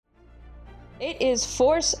It is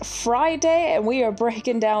Force Friday, and we are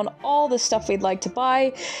breaking down all the stuff we'd like to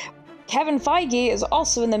buy. Kevin Feige is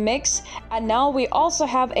also in the mix, and now we also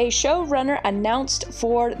have a showrunner announced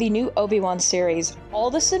for the new Obi-Wan series.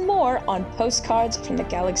 All this and more on Postcards from the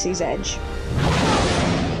Galaxy's Edge.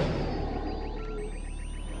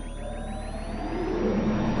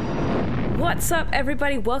 What's up,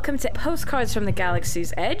 everybody? Welcome to Postcards from the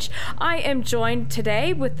Galaxy's Edge. I am joined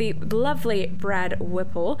today with the lovely Brad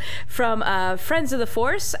Whipple from Friends of the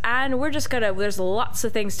Force, and we're just there's lots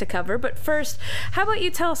of things to cover, but first, how about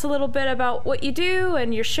you tell us a little bit about what you do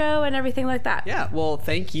and your show and everything like that? Yeah, well,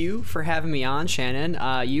 thank you for having me on,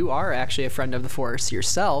 Shannon. You are actually a Friend of the Force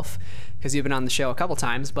yourself, because you've been on the show a couple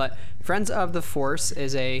times, but Friends of the Force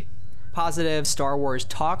is a positive Star Wars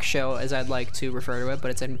talk show, as I'd like to refer to it,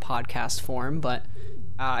 but it's in podcast form. But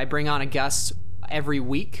I bring on a guest every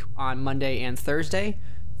week on Monday and Thursday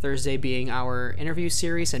being our interview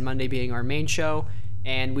series and Monday being our main show,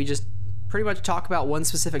 and we just pretty much talk about one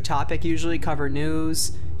specific topic, usually cover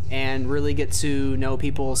news and really get to know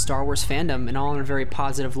people's Star Wars fandom, and all in a very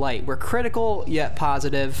positive light. We're critical yet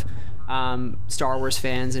positive Star Wars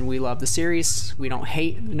fans, and we love the series. We don't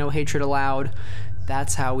hate, no hatred allowed.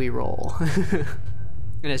 That's how we roll.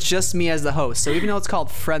 And it's just me as the host. So even though it's called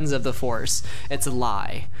Friends of the Force, it's a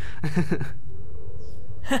lie.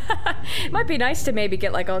 It might be nice to maybe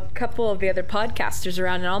get like a couple of the other podcasters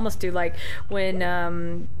around and almost do like when,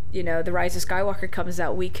 The Rise of Skywalker comes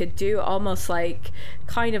out, we could do almost like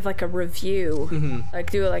kind of like a review, like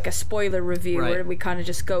do like a spoiler review, right, where we kind of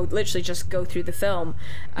literally just go through the film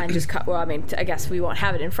and just cut. Well, I mean, I guess we won't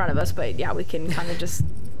have it in front of us, but yeah, we can kind of just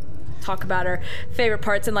talk about our favorite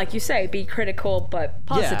parts and, like you say, be critical but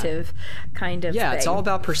positive kind of thing. It's all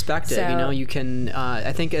about perspective. So, You can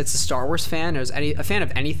I think as a Star Wars fan, as a fan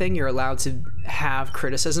of anything, you're allowed to have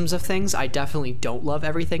criticisms of things. I definitely don't love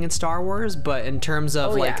everything in Star Wars, but in terms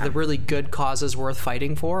of the really good causes worth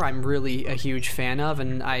fighting for, I'm really a huge fan of,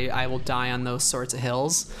 and I will die on those sorts of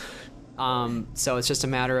hills. So it's just a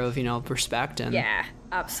matter of, respect. And yeah,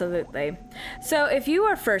 absolutely. So if you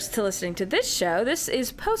are first to listening to this show, this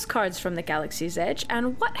is Postcards from the Galaxy's Edge,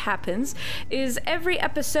 and what happens is every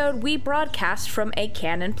episode we broadcast from a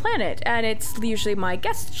canon planet, and it's usually my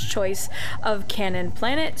guest's choice of canon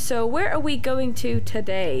planet. So where are we going to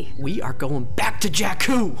today? We are going back to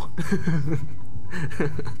Jakku!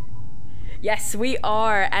 Yes, we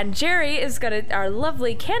are. And Jerry is our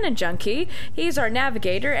lovely canon junkie. He's our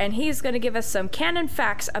navigator, and he's gonna give us some canon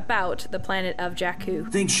facts about the planet of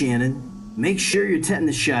Jakku. Thanks, Shannon. Make sure your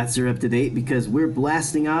tetanus shots are up to date because we're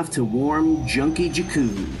blasting off to warm, junky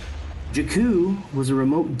Jakku. Jakku was a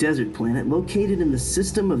remote desert planet located in the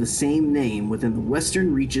system of the same name within the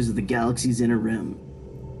western reaches of the galaxy's inner rim.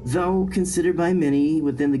 Though considered by many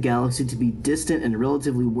within the galaxy to be distant and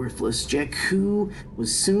relatively worthless, Jakku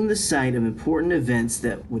was soon the site of important events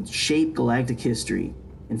that would shape galactic history.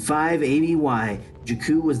 In 5 ABY,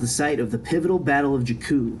 Jakku was the site of the pivotal Battle of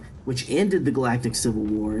Jakku, which ended the Galactic Civil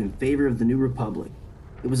War in favor of the New Republic.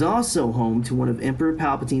 It was also home to one of Emperor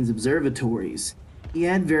Palpatine's observatories. He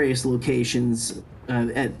had various locations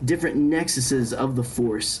at different nexuses of the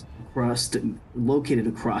Force located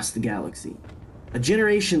across the galaxy. A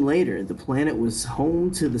generation later, the planet was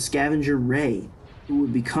home to the scavenger Rey, who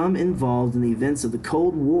would become involved in the events of the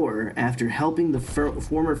Cold War after helping the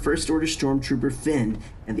former First Order Stormtrooper Finn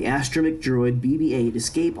and the astromech droid BB-8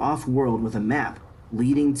 escape off-world with a map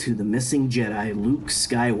leading to the missing Jedi Luke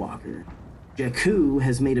Skywalker. Jakku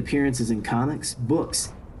has made appearances in comics,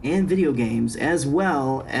 books, and video games, as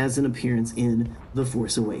well as an appearance in The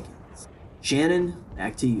Force Awakens. Shannon,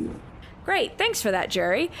 back to you. Great, thanks for that,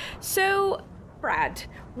 Jerry. So, Brad,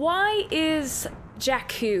 why is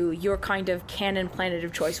Jakku your kind of canon planet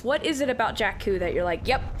of choice? What is it about Jakku that you're like,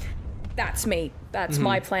 yep, that's me. That's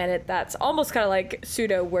my planet. That's almost kind of like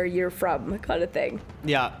pseudo where you're from kind of thing.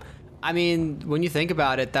 Yeah. I mean, when you think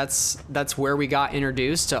about it, that's where we got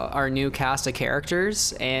introduced to our new cast of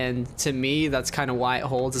characters, and to me, that's kind of why it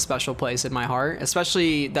holds a special place in my heart,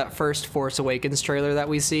 especially that first Force Awakens trailer that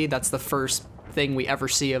we see. That's the first thing we ever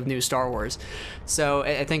see of new Star Wars. So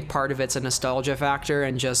I think part of it's a nostalgia factor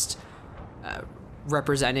and just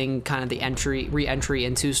representing kind of the re-entry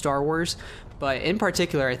into Star Wars. But in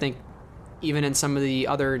particular, I think even in some of the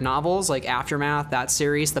other novels like Aftermath, that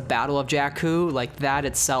series, the Battle of Jakku, like that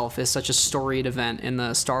itself is such a storied event in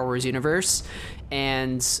the Star Wars universe.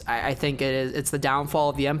 And I think it's the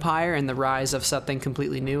downfall of the Empire and the rise of something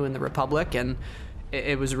completely new in the Republic. And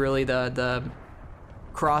it was really the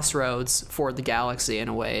crossroads for the galaxy in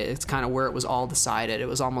a way. It's kind of where it was all decided. It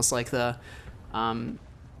was almost like the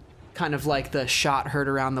kind of like the shot heard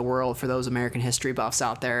around the world for those American history buffs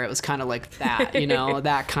out there. It was kind of like that,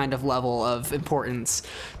 that kind of level of importance.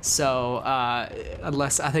 So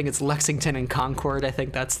unless I think it's Lexington and Concord, I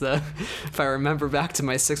think that's if I remember back to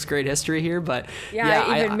my 6th grade history here, but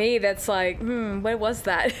me, that's like, what was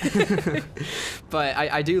that? But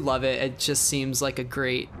I do love it. It just seems like a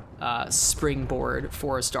great springboard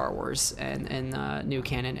for Star Wars and new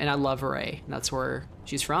canon. And I love Rey. That's where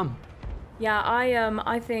she's from. Yeah,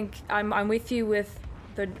 I think I'm with you with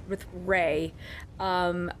Rey.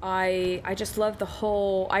 I just love the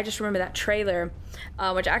whole. I just remember that trailer,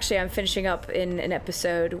 which actually I'm finishing up in an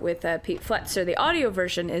episode with Pete Fletzer. The audio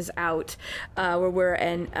version is out, where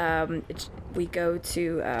we go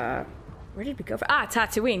to. Where did we go?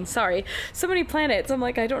 Tatooine. Sorry. So many planets. I'm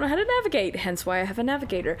like, I don't know how to navigate, hence why I have a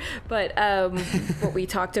navigator. But what we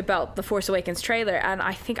talked about, the Force Awakens trailer, and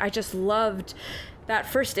I think I just loved that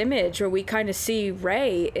first image where we kind of see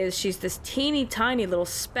Rey she's this teeny tiny little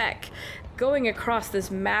speck going across this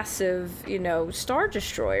massive, Star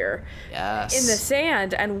Destroyer in the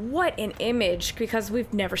sand. And what an image, because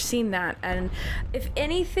we've never seen that. And if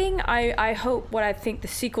anything, I hope what I think the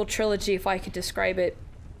sequel trilogy, if I could describe it,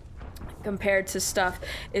 compared to stuff,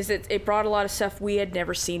 is that it brought a lot of stuff we had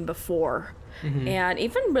never seen before. Mm-hmm. And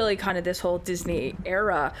even really kind of this whole Disney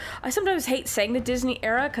era. I sometimes hate saying the Disney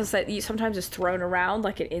era because that sometimes is thrown around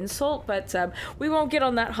like an insult, but we won't get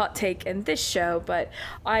on that hot take in this show. But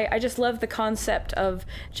I just love the concept of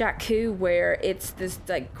Jakku, where it's this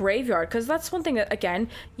like graveyard, because that's one thing that, again,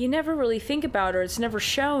 you never really think about, or it's never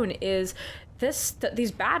shown, is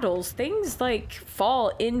these battles, things like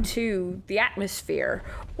fall into the atmosphere,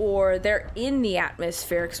 or they're in the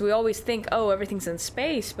atmosphere, because we always think, oh, everything's in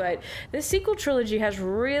space, but this sequel trilogy has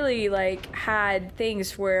really had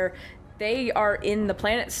things where they are in the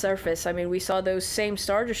planet's surface. I mean, we saw those same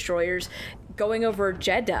Star Destroyers going over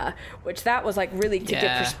Jeddah, which that was really to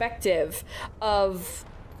get perspective of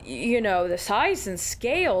the size and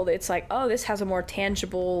scale. It's like, oh, this has a more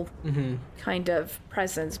tangible kind of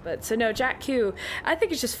presence. But so no, Jakku, I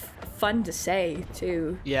think it's just fun to say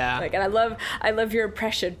too. Yeah. And I love your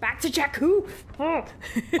impression. Back to Jakku.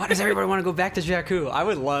 Why does everybody want to go back to Jakku? I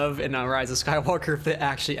would love in Rise of Skywalker if they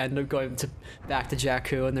actually end up going back to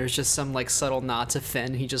Jakku and there's just some subtle nod to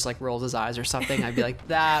Finn. He just rolls his eyes or something. I'd be like,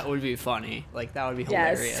 that would be funny. That would be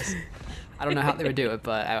hilarious. Yes. I don't know how they would do it,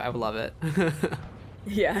 but I would love it.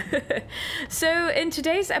 Yeah. So in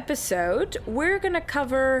today's episode, we're going to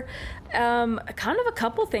cover kind of a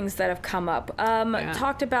couple things that have come up.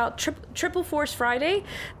 Talked about Triple Force Friday.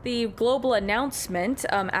 The global announcement,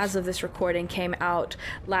 as of this recording, came out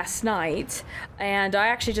last night. And I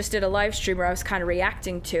actually just did a live stream where I was kind of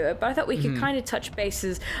reacting to it. But I thought we could kind of touch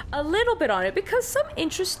bases a little bit on it, because some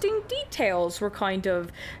interesting details were kind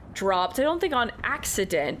of dropped. I don't think on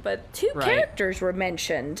accident, but two characters were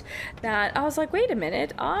mentioned that I was like, wait a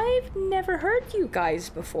minute, I've never heard you guys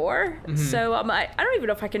before. So I don't even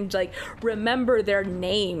know if I can remember their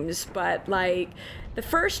names, but the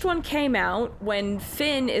first one came out when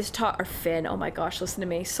Finn oh my gosh, listen to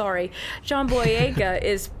me, sorry. John Boyega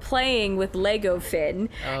is playing with Lego Finn.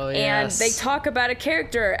 Oh, yes. And they talk about a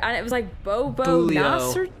character, and it was Bobo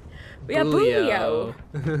Nasser. Yeah, Boolio.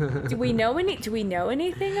 Do we know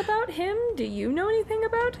anything about him? Do you know anything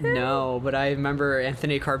about him? No, but I remember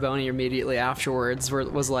Anthony Carboni immediately afterwards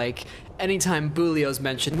was like, anytime Boolio's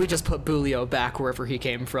mentioned, we just put Boolio back wherever he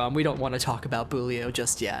came from. We don't want to talk about Boolio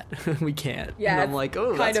just yet. We can't. Yeah, and I'm like,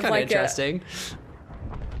 oh, that's kind of interesting.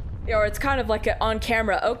 Or it's kind of like on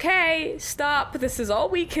camera, okay, stop, this is all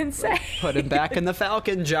we can say. Put him back in the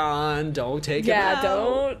Falcon, John. Don't take him out.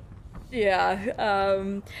 Don't. Yeah,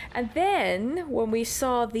 and then when we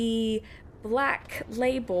saw the Black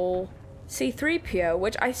Label C-3PO,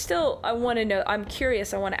 which I want to know, I'm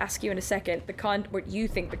curious, I want to ask you in a second what you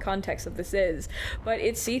think the context of this is, but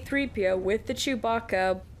it's C-3PO with the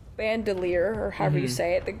Chewbacca bandolier, or however you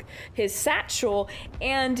say it, his satchel,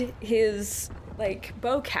 and his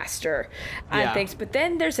bowcaster and things, but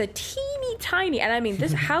then there's a teeny tiny, and I mean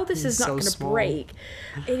this is not going to break.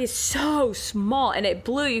 It is so small, and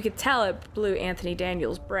you could tell it blew Anthony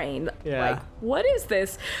Daniels' brain. What is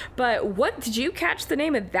this? But what did you catch the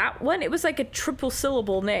name of that one? It was a triple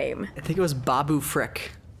syllable name. I think it was Babu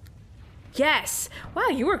Frick. Yes. Wow,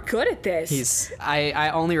 you were good at this.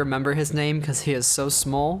 I only remember his name because he is so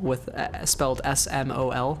small, with spelled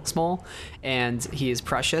S-M-O-L, small, and he is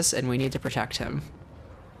precious, and we need to protect him.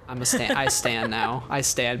 I stand now. I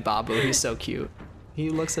stand Babu. He's so cute. He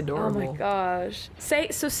looks adorable. Oh my gosh.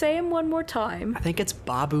 Say him one more time. I think it's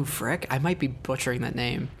Babu Frick. I might be butchering that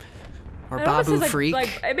name. Or Babu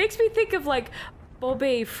Freak. It makes me think of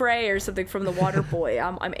Bobby Frey or something from The Water Boy.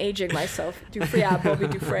 I'm aging myself. Bobby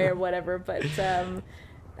Dufray or whatever. But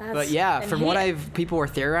from what people were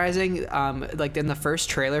theorizing, like in the first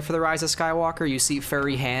trailer for The Rise of Skywalker, you see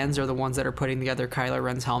furry hands are the ones that are putting together Kylo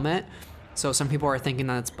Ren's helmet. So some people are thinking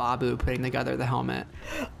that it's Babu putting together the helmet.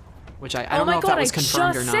 Which I don't know if that was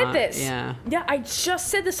confirmed or not. I just said this. Yeah, I just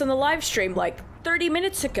said this on the live stream like 30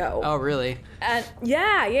 minutes ago. Oh, really? And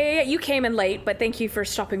yeah. You came in late, but thank you for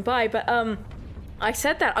stopping by. But I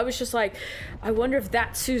said that. I was just like, I wonder if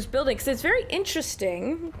that's who's building. Because it's very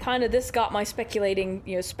interesting. Kind of this got my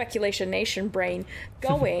speculation nation brain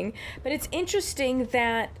going. But it's interesting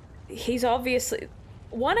that he's obviously...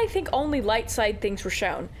 One, I think only light side things were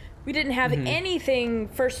shown. We didn't have anything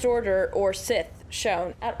First Order or Sith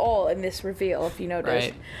shown at all in this reveal, if you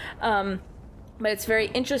noticed. Right. But it's very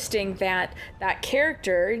interesting that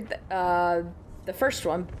character, the first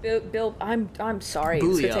one, Bill. I'm sorry.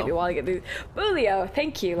 Boolio. It's gonna take me a while to get through. Boolio,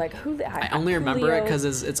 thank you. Like who? I only remember it because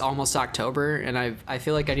it's almost October, and I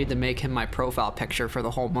feel like I need to make him my profile picture for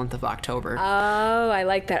the whole month of October. Oh, I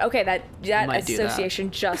like that. Okay, that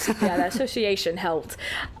association that association helped.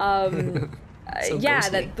 So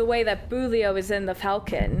that the way that Boolio is in the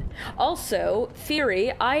Falcon. Also,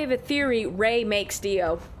 I have a theory Rey makes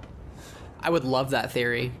Dio. I would love that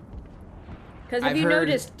theory. Because if you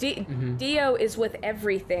notice, Dio is with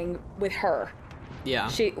everything with her. Yeah.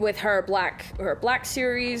 With her black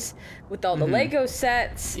series, with all the Lego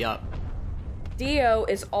sets. Yep. Dio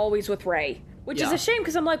is always with Rey. Which is a shame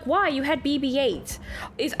because I'm like, why? You had BB-8.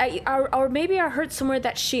 Or maybe I heard somewhere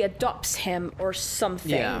that she adopts him or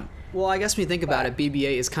something. Yeah. Well, I guess when you think about it,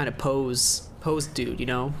 BB-8 is kind of Poe's dude, you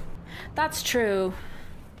know? That's true.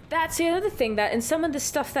 That's the other thing, that in some of the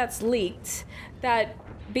stuff that's leaked, that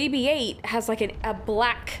BB-8 has like a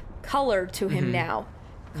black color to him now,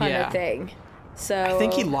 kind of thing. So I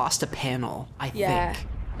think he lost a panel. I think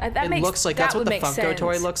it looks like that's what the Funko sense.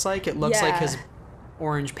 Toy looks like. It looks like his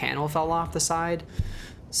orange panel fell off the side.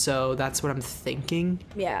 So that's what I'm thinking.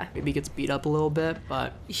 Yeah. Maybe he gets beat up a little bit,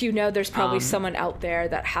 but... There's probably someone out there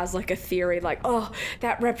that has, like, a theory, like, oh,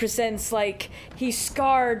 that represents, like, he's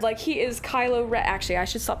scarred, like, he is Kylo Ren. Actually, I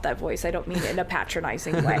should stop that voice. I don't mean it in a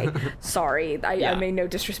patronizing way. Sorry. I mean no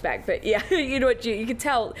disrespect, but yeah, you know what, you can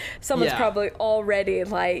tell someone's probably already,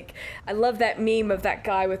 like... I love that meme of that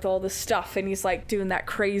guy with all the stuff, and he's, like, doing that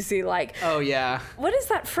crazy, like... Oh, yeah. What is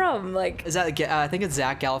that from? Like... Is that, I think it's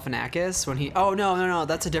Zach Galifianakis when he... Oh, no,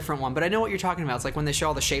 that's a different one, but I know what you're talking about. It's like when they show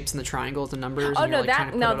all the shapes and the triangles and numbers. Oh, and no,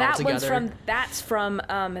 that one's from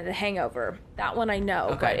The Hangover. That one I know.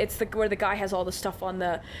 Okay. But it's where the guy has all the stuff on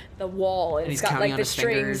the wall and he's it's got like the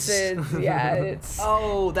strings. It's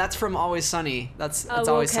Oh, that's from Always Sunny. That's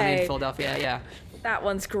Always Sunny in Philadelphia. Yeah. That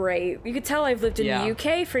one's great. You could tell I've lived in the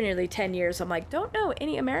UK for nearly 10 years. I'm like, don't know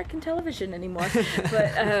any American television anymore.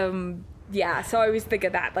 But yeah, so I always think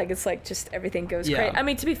of that, like it's like just everything goes crazy. I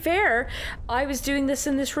mean, to be fair, I was doing this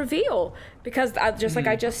in this reveal because like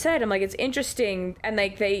I just said, I'm like, it's interesting, and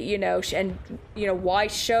like they, why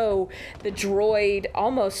show the droid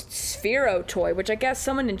almost Sphero toy, which I guess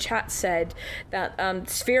someone in chat said that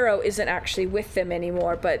Sphero isn't actually with them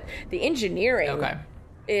anymore, but the engineering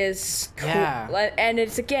is cool, and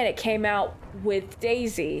it came out with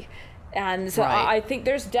Daisy. And so I think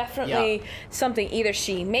there's definitely something, either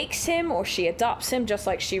she makes him or she adopts him, just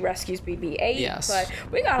like she rescues BB-8. Yes. But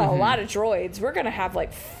we got a lot of droids. We're going to have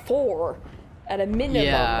like 4 at a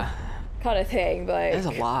minimum kind of thing. Like, there's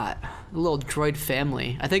a lot. A little droid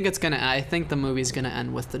family. I think the movie's going to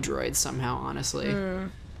end with the droids somehow, honestly.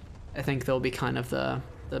 I think they'll be kind of the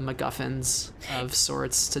MacGuffins of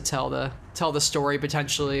sorts to tell the story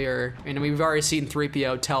potentially, or we've already seen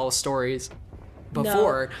 3PO tell stories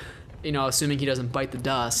before. No. Assuming he doesn't bite the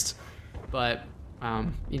dust. But,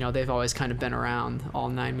 they've always kind of been around all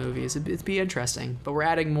 9 movies. It'd be interesting. But we're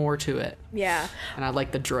adding more to it. Yeah. And I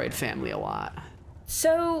like the droid family a lot.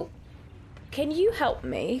 So, can you help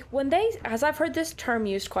me? As I've heard this term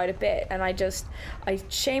used quite a bit, and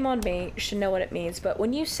shame on me, should know what it means, but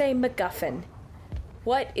when you say MacGuffin,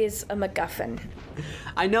 what is a MacGuffin?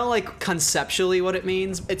 I know, like, conceptually what it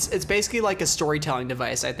means. It's basically like a storytelling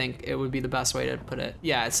device, I think it would be the best way to put it.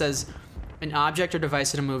 Yeah, it says an object or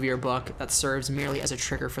device in a movie or book that serves merely as a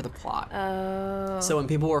trigger for the plot. Oh. So when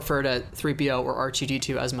people refer to 3PO or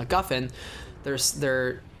R2-D2 as MacGuffin,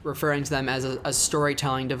 they're referring to them as a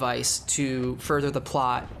storytelling device to further the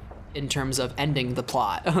plot in terms of ending the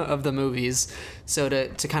plot of the movies. So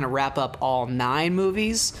to kind of wrap up all 9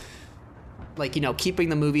 movies, like, keeping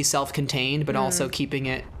the movie self-contained, but also keeping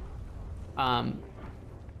it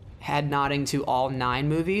head nodding to all 9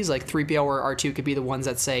 movies. Like 3PO or R2 could be the ones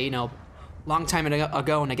that say, long time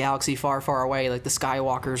ago in a galaxy far, far away, like the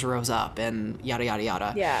Skywalkers rose up and yada, yada,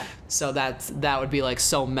 yada. Yeah. So that would be like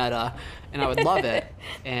so meta, and I would love it.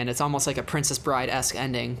 And it's almost like a Princess Bride-esque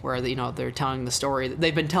ending where, you know, they're telling the story.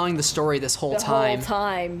 They've been telling the story this whole time. The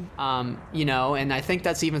whole time. You know, and I think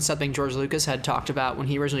that's even something George Lucas had talked about when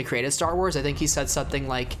he originally created Star Wars. I think he said something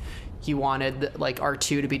like he wanted like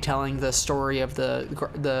R2 to be telling the story of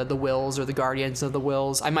the Wills or the Guardians of the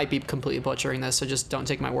Wills. I might be completely butchering this, so just don't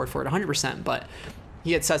take my word for it 100%, but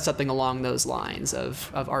he had said something along those lines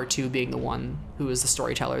of R2 being the one who is the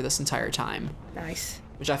storyteller this entire time. Nice.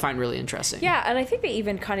 Which I find really interesting. Yeah, and I think they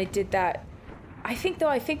even kind of did that. I think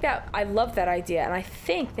that I love that idea, and I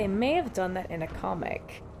think they may have done that in a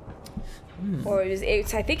comic. Or I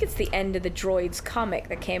think it's the end of the Droids comic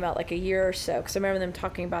that came out like a year or so, because I remember them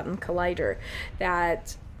talking about in Collider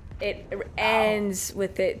that it ends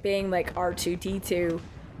with it being like R2-D2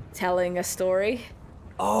 telling a story.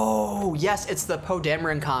 Oh, yes, it's the Poe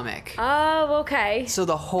Dameron comic. Oh, okay. So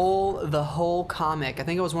the whole comic, I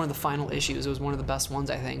think it was one of the final issues. It was one of the best ones,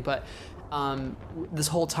 I think, but this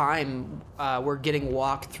whole time we're getting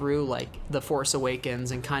walked through like The Force Awakens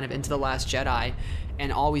and kind of into The Last Jedi,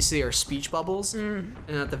 and all we see are speech bubbles. And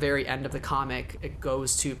at the very end of the comic, it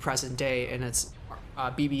goes to present day, and it's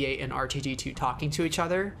BB-8 and RTG2 talking to each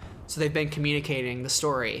other. So they've been communicating the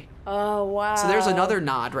story. Oh, wow. So there's another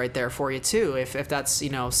nod right there for you too, if that's, you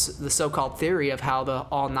know, the so-called theory of how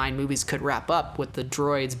all 9 movies could wrap up, with the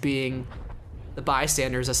droids being the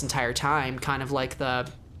bystanders this entire time, kind of like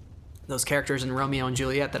those characters in Romeo and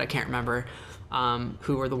Juliet that I can't remember,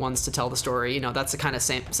 who were the ones to tell the story. You know, that's the kind of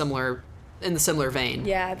similar vein.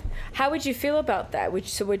 Yeah. How would you feel about that?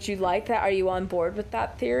 Would you like that? Are you on board with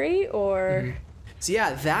that theory, or? Mm-hmm. So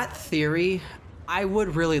yeah, that theory, I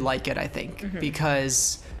would really like it, I think,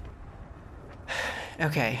 because,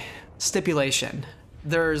 okay, stipulation.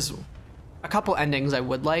 There's a couple endings I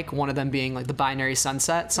would like, one of them being like the binary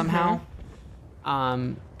sunset somehow.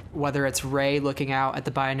 Whether it's Rey looking out at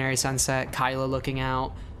the binary sunset, Kylo looking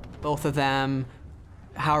out, both of them,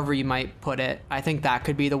 however you might put it. I think that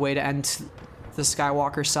could be the way to end the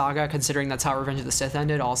Skywalker saga, considering that's how Revenge of the Sith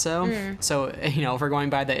ended also. So, you know, if we're going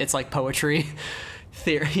by it's like poetry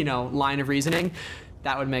theory, you know, line of reasoning,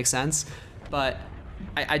 that would make sense. But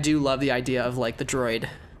I do love the idea of like the droid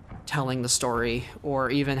telling the story, or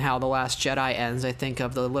even how The Last Jedi ends. I think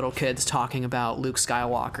of the little kids talking about Luke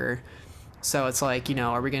Skywalker. So it's like, you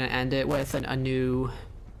know, are we going to end it with a new,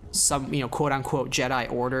 some, you know, quote unquote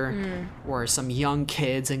Jedi Order, or some young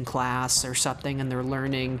kids in class or something, and they're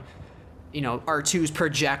learning, you know, R2's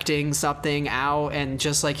projecting something out, and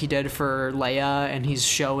just like he did for Leia, and he's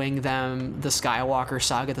showing them the Skywalker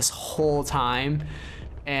saga this whole time,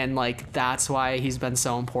 and like that's why he's been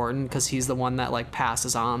so important, because he's the one that like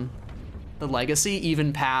passes on the legacy,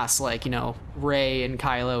 even past like, you know, Rey and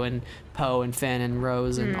Kylo and Poe and Finn and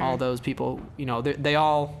Rose and all those people. You know, they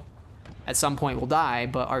all at some point will die,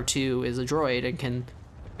 but R2 is a droid and can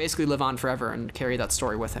basically live on forever and carry that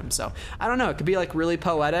story with him. So I don't know, it could be like really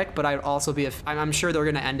poetic, but I'd also be I'm sure they're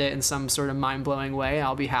going to end it in some sort of mind-blowing way.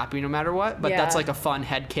 I'll be happy no matter what, but that's like a fun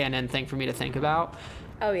headcanon thing for me to think about.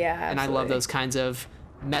 Oh yeah, absolutely. And I love those kinds of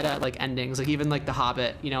meta like endings, like even like The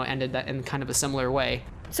Hobbit, you know, ended that in kind of a similar way.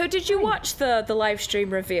 So did you watch the live stream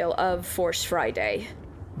reveal of Force Friday?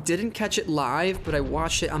 Didn't catch it live, but I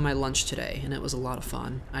watched it on my lunch today, and it was a lot of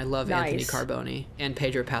fun. I love Anthony Carboni and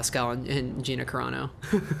Pedro Pascal and Gina Carano.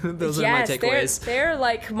 Those are my takeaways. They're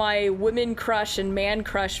like my women crush and man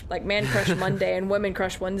crush, like Man Crush Monday and Women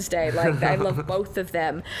Crush Wednesday. Like I love both of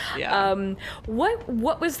them. Yeah.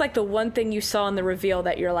 What was like the one thing you saw in the reveal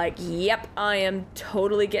that you're like, yep, I am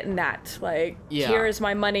totally getting that. Like, here is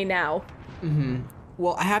my money now.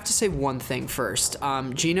 Well, I have to say one thing first.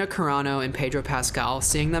 Gina Carano and Pedro Pascal,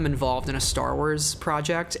 seeing them involved in a Star Wars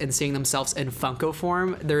project and seeing themselves in Funko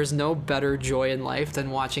form, there is no better joy in life than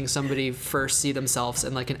watching somebody first see themselves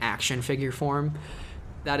in like an action figure form.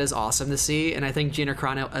 That is awesome to see, and I think Gina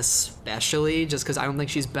Carano especially, just because I don't think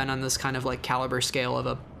she's been on this kind of like caliber scale of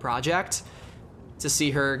a project. To see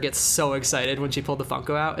her get so excited when she pulled the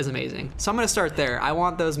Funko out is amazing. So I'm going to start there. I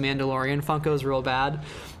want those Mandalorian Funkos real bad.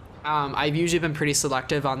 I've usually been pretty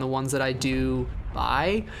selective on the ones that I do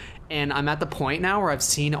buy, and I'm at the point now where I've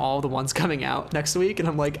seen all the ones coming out next week, and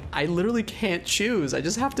I'm like, I literally can't choose. I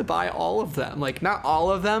just have to buy all of them. Like, not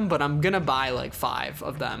all of them, but I'm gonna buy like 5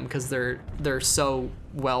 of them because they're so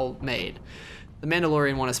well made. The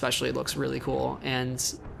Mandalorian one especially looks really cool,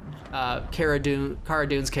 and Cara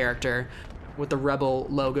Dune's character with the Rebel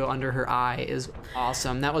logo under her eye is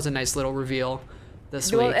awesome. That was a nice little reveal.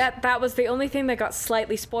 this Well, week. that was the only thing that got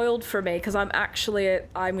slightly spoiled for me, because I'm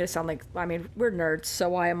gonna sound like, I mean, we're nerds, so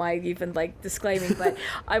why am I even like disclaiming, but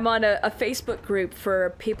I'm on a Facebook group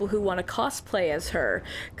for people who want to cosplay as her,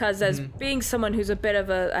 because as being someone who's a bit of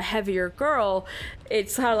a heavier girl,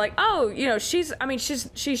 it's kind of like, oh, you know, she's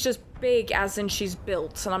just big as in she's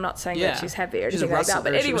built, and I'm not saying that she's heavy or anything like that,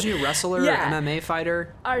 but anyway. Was she a wrestler, MMA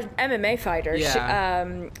fighter? Our MMA fighter.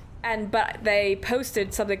 Yeah. But they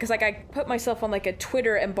posted something, because like I put myself on like a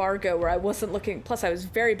Twitter embargo where I wasn't looking, plus I was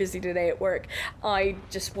very busy today at work, I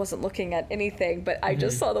just wasn't looking at anything, but I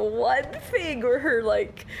just saw the one thing where her,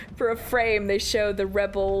 like, for a frame they show the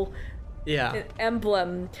Rebel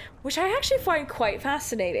emblem, which I actually find quite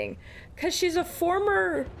fascinating, because she's a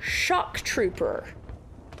former shock trooper.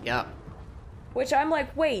 Yeah. Which I'm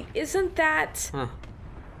like, wait, isn't that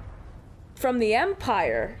from the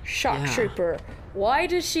Empire shock trooper? Why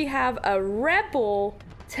does she have a Rebel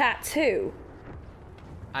tattoo?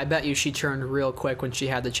 I bet you she turned real quick when she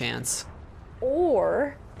had the chance.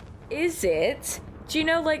 Or is it, do you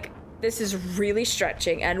know, like, this is really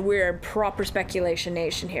stretching and we're in proper speculation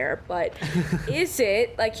nation here, but is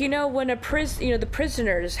it, like, you know, when the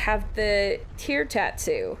prisoners have the tear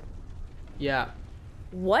tattoo? Yeah.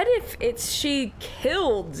 What if it's she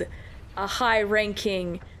killed a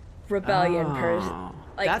high-ranking rebellion person?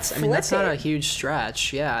 Like, that's not a huge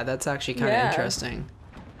stretch. Yeah, that's actually kind of interesting.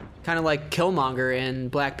 Kind of like Killmonger in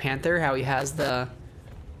Black Panther, how he has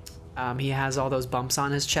he has all those bumps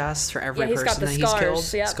on his chest for every person that he's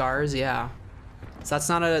killed. Yep. Scars, yeah. So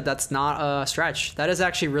that's not a stretch. That is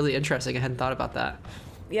actually really interesting. I hadn't thought about that.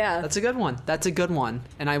 Yeah. That's a good one.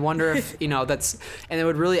 And I wonder if, and it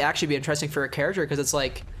would really actually be interesting for a character, because it's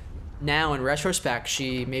like, now in retrospect,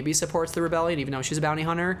 she maybe supports the rebellion even though she's a bounty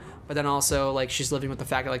hunter, but then also like she's living with the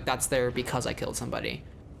fact that like that's there because I killed somebody.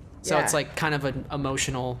 So it's like kind of an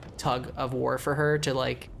emotional tug of war for her to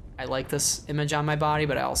like, I like this image on my body,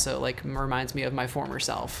 but it also like reminds me of my former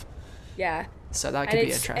self. Yeah. So that could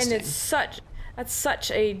be interesting. And that's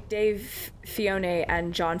such a Dave Filoni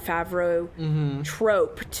and Jon Favreau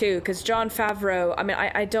trope too, because Jon Favreau, I mean,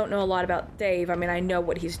 I don't know a lot about Dave. I mean, I know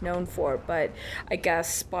what he's known for, but I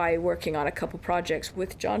guess by working on a couple projects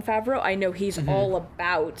with Jon Favreau, I know he's all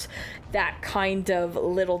about that kind of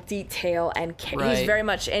little detail, and he's very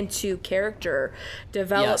much into character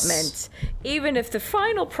development, even if the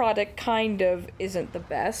final product kind of isn't the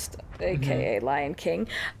best, aka Lion King.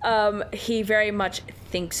 He very much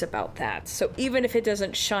thinks about that, so even if it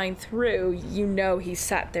doesn't shine through, you know, he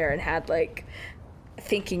sat there and had like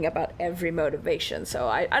thinking about every motivation. So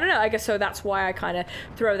I don't know, I guess so that's why I kind of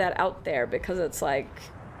throw that out there, because it's like,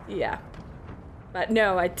 yeah. But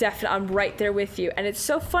no, I'm right there with you. And it's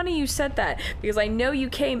so funny you said that, because I know you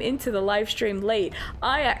came into the live stream late.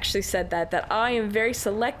 I actually said that I am very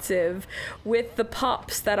selective with the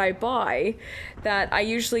pops that I buy, that I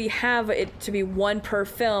usually have it to be one per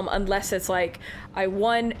film, unless it's like I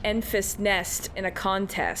won Enfys Nest in a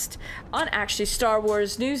contest on actually Star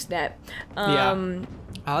Wars Newsnet. Oh,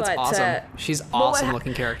 that's awesome. She's awesome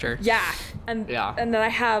looking character. Yeah. And then I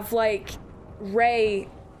have like Rey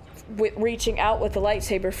reaching out with the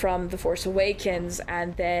lightsaber from The Force Awakens,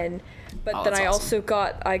 and then I also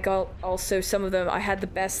got some of them. I had the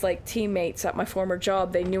best like teammates at my former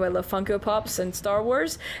job. They knew I love Funko Pops and Star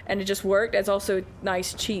Wars, and it just worked. It's also a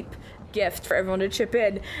nice cheap gift for everyone to chip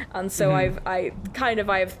in, and so I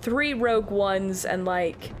have 3 Rogue Ones and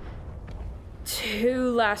like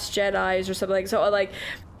 2 Last Jedis or something, like so like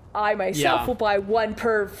I myself will buy 1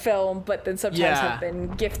 per film, but then sometimes have been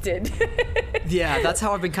gifted. Yeah, that's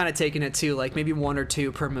how I've been kind of taking it too, like maybe 1 or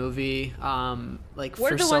 2 per movie. Like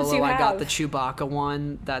what for Solo, I got the Chewbacca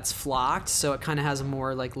one that's flocked, so it kind of has a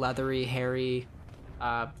more like leathery, hairy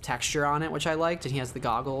texture on it, which I liked, and he has the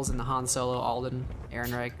goggles and the Han Solo, Alden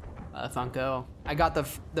Ehrenreich Funko. I got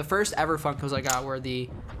the first ever Funkos I got were the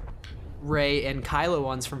Rey and Kylo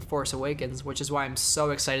ones from Force Awakens, which is why I'm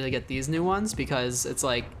so excited to get these new ones, because it's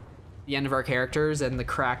like the end of our characters and the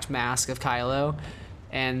cracked mask of Kylo,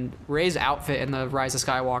 and Rey's outfit in the Rise of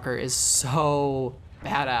Skywalker is so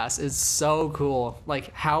badass. It's so cool,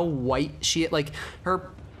 like how white she, like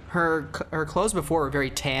her clothes before were very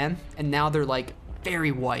tan, and now they're like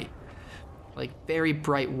very white, like very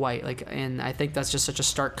bright white, like, and I think that's just such a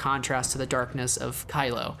stark contrast to the darkness of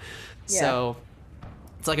Kylo. So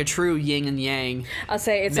it's like a true yin and yang. I'll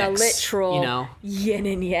say it's mix, a literal yin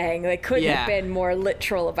and yang. They couldn't have been more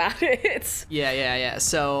literal about it. Yeah.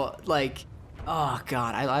 So, like, oh,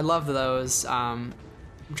 God, I love those. I'm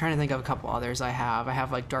trying to think of a couple others I have. I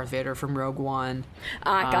have, like, Darth Vader from Rogue One.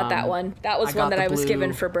 I got that one. That was one that I was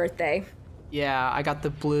given for birthday. Yeah, I got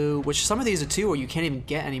the blue, which some of these are, too, where you can't even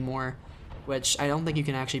get anymore. which I don't think you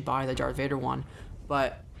can actually buy the Darth Vader one,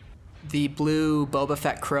 but the blue Boba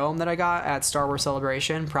Fett chrome that I got at Star Wars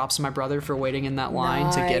Celebration, props to my brother for waiting in that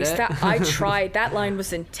line to get it. I tried. That line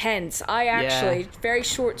was intense. I actually, very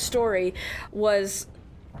short story, was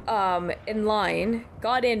in line,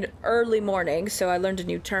 got in early morning, so I learned a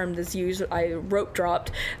new term that's used. I rope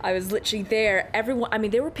dropped. I was literally there.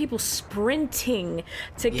 There were people sprinting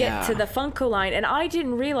to get to the Funko line, and I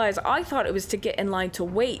didn't realize. I thought it was to get in line to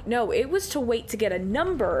wait. No, it was to wait to get a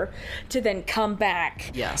number to then come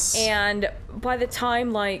back. Yes. And by the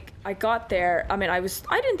time I got there, I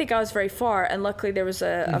didn't think I was very far, and luckily there was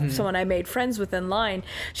someone I made friends with in line.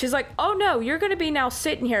 She's like, "Oh no, you're gonna be now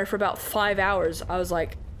sitting here for about 5 hours." I was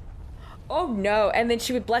like, oh no. And then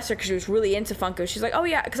she would, bless her, because she was really into Funko, she's like, oh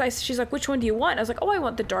yeah, she's like, which one do you want? I was like, oh, I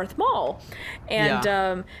want the Darth Maul.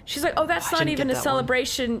 And she's like, oh, that's not even a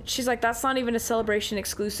celebration one. She's like, that's not even a celebration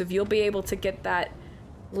exclusive, you'll be able to get that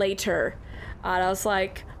later. And I was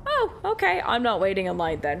like, oh, okay, I'm not waiting in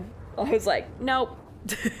line then. I was like, nope.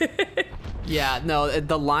 Yeah, no,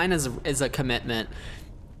 the line is a commitment.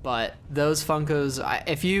 But those Funkos,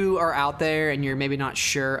 if you are out there and you're maybe not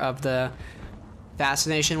sure of the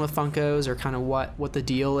fascination with Funkos or kind of what the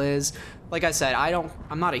deal is, like I said,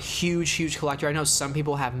 I'm not a huge collector. I know some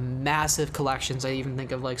people have massive collections. I even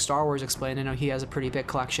think of like Star Wars Explained. I know he has a pretty big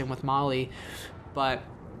collection with Molly, but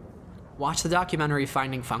watch the documentary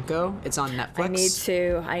Finding Funko. It's on Netflix.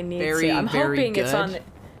 I need to. I'm hoping it's on.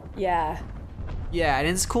 Yeah, and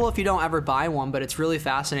it's cool if you don't ever buy one, but it's really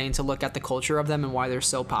fascinating to look at the culture of them and why they're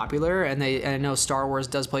so popular. And I know Star Wars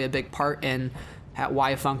does play a big part in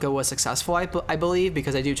why Funko was successful, I believe,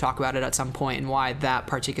 because I do talk about it at some point, and why that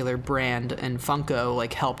particular brand and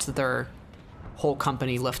Funko helped their whole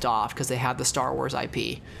company lift off, because they had the Star Wars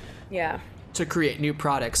IP. Yeah. To create new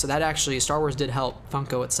products. So that actually, Star Wars did help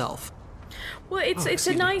Funko itself. Well, it's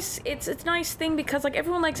a nice thing, because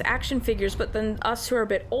everyone likes action figures, but then us who are a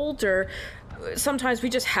bit older, sometimes we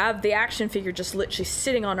just have the action figure just literally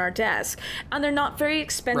sitting on our desk, and they're not very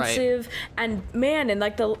expensive. Right. And man, in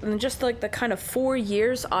the kind of 4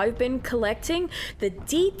 years I've been collecting, the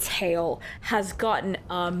detail has gotten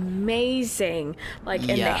amazing. In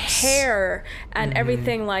the hair and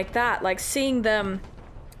everything like that. Seeing them.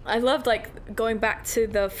 I loved going back to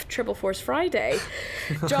the Triple Force Friday.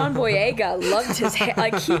 John Boyega loved his hair.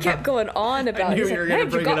 He kept going on about. He's like,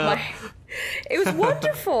 man, you got my. It was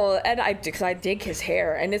wonderful, and because I dig his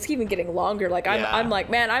hair, and it's even getting longer. I'm like,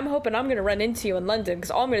 man, I'm hoping I'm gonna run into you in London, because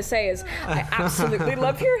all I'm gonna say is I absolutely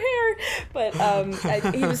love your hair. But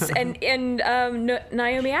he was, and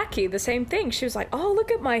Naomi Aki, the same thing. She was like, oh, look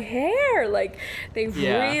at my hair. They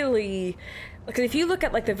really. Because if you look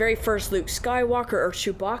at the very first Luke Skywalker, or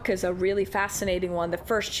Chewbacca is a really fascinating one. The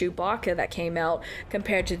first Chewbacca that came out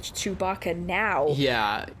compared to Chewbacca now.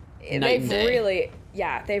 Yeah, they've really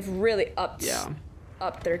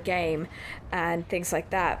upped their game and things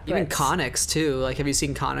like that. Even Connix too. Have you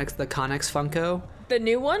seen Connix, the Connix Funko? The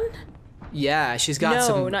new one? Yeah, she's got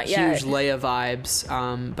some huge Leia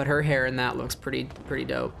vibes. But her hair in that looks pretty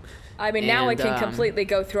dope. Now I can completely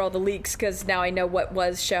go through all the leaks, because now I know what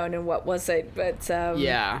was shown and what wasn't. But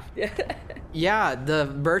yeah, the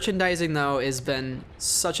merchandising though has been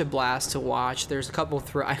such a blast to watch. There's a couple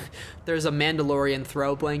there's a Mandalorian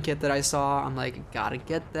throw blanket that I saw. I'm like, gotta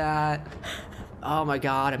get that. Oh my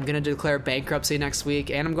god, I'm gonna declare bankruptcy next week,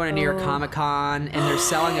 and I'm going to New York Comic Con, and they're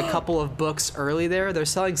selling a couple of books early there. They're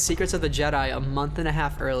selling Secrets of the Jedi a month and a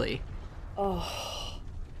half early. Oh.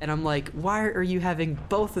 And I'm like, why are you having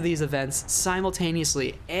both of these events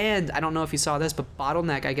simultaneously? And I don't know if you saw this, but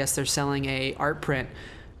Bottleneck, I guess they're selling a art print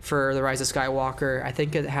for The Rise of Skywalker. I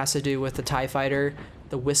think it has to do with the TIE fighter,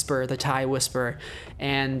 the TIE Whisper,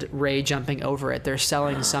 and Rey jumping over it. They're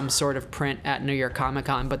selling some sort of print at New York Comic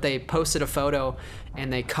Con, but they posted a photo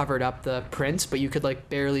and they covered up the print, but you could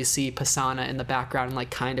barely see Pisana in the background and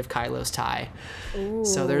kind of Kylo's tie. Ooh.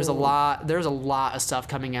 So there's a lot of stuff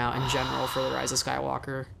coming out in general for The Rise of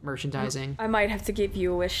Skywalker merchandising. I might have to give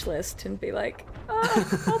you a wish list and be like,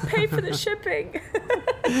 I'll pay for the shipping.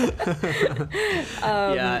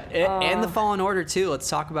 And the Fallen Order too. Let's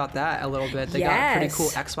talk about that a little bit. They got a pretty cool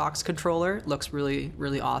Xbox controller. Looks really,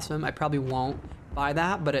 really awesome. I probably won't buy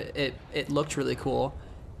that, but it looked really cool.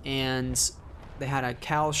 And they had a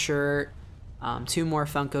Cal shirt, 2 more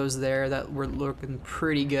Funkos there that were looking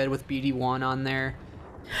pretty good with BD1 on there.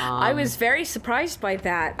 I was very surprised by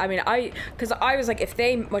that. Because I was like,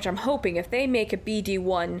 which I'm hoping, if they make a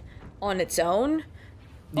BD1 on its own,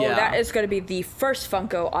 that is going to be the first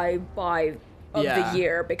Funko I buy of the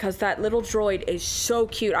year, because that little droid is so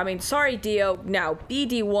cute. Sorry, Dio. Now,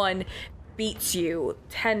 BD1 beats you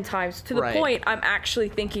 10 times to the Right. point I'm actually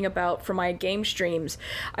thinking about for my game streams.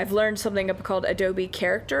 I've learned something called Adobe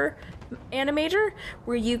Character Animator,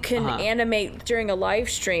 where you can animate during a live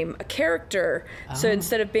stream a character. So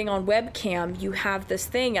instead of being on webcam, you have this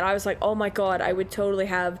thing, and I was like, oh my god, I would totally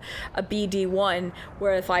have a BD1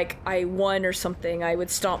 where if like I won or something, I would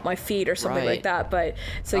stomp my feet or something like Right. that. But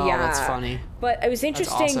so Oh, yeah, that's funny. But it was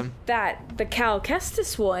interesting awesome. that the Cal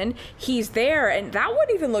Kestis one, he's there, and that one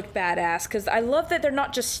even looked badass, because I love that they're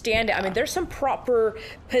not just standing. I mean, there's some proper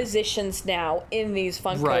positions now in these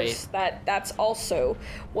Funkos. Right. That's also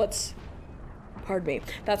what's, pardon me,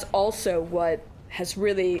 that's also what has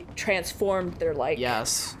really transformed their like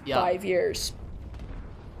Yes. Yeah. 5 years.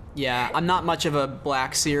 Yeah, I'm not much of a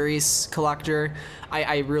Black Series collector.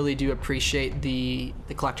 I really do appreciate the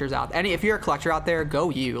collectors out there. If you're a collector out there, go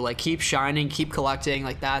you. Like, keep shining, keep collecting.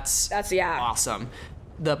 Like, that's yeah. awesome.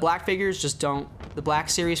 The Black figures just don't, the Black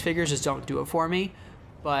Series figures just don't do it for me.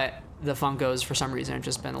 But the Funkos, for some reason, have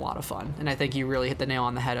just been a lot of fun. And I think you really hit the nail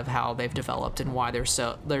on the head of how they've developed and why they're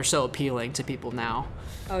so appealing to people now.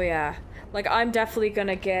 Oh yeah, like I'm definitely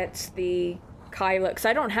gonna get the Kylo, because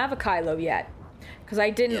I don't have a Kylo yet, because I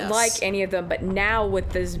didn't Yes. like any of them. But now with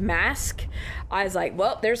this mask, I was like,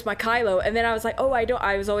 well, there's my Kylo. And then I was like, oh,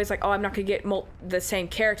 I was always like, oh, I'm not gonna get the same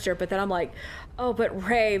character. But then I'm like, oh, but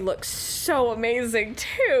Rey looks so amazing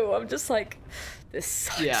too. I'm just like, this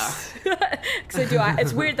sucks. Yeah. Because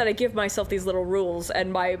it's weird that I give myself these little rules,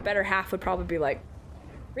 and my better half would probably be like,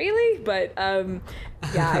 really? But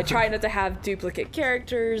yeah, I try not to have duplicate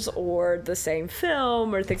characters or the same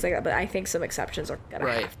film or things like that. But I think some exceptions are gonna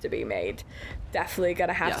Right. have to be made. Definitely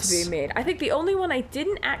gonna have Yes. to be made. I think the only one I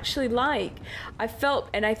didn't actually like, I felt,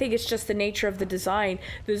 and I think it's just the nature of the design,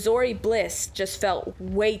 the Zori Bliss just felt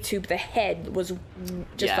way too, the head was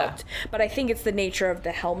just Yeah. felt, but I think it's the nature of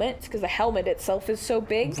the helmet, because the helmet itself is so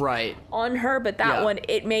big Right. on her. But that Yeah. one,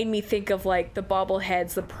 it made me think of like the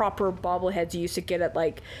bobbleheads, the proper bobbleheads you used to get at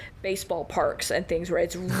like baseball parks and things, where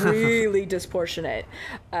it's really disproportionate.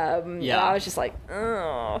 And Yeah. I was just like,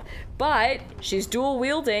 oh. But she's dual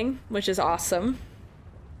wielding, which is awesome.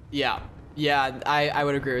 Yeah, I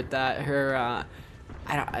would agree with that. Her,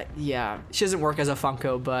 she doesn't work as a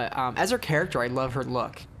Funko, but as her character, I love her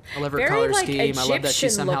look. I love her Very, color like, scheme. I love that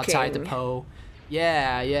she's Egyptian somehow tied to looking. Poe.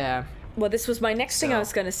 Yeah. Well, this was my next thing I So-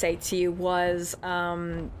 was going to say to you was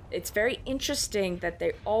it's very interesting that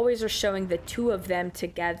they always are showing the two of them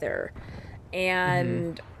together.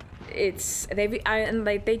 And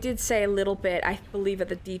they did say a little bit, I believe, at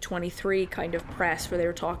the D23 kind of press, where they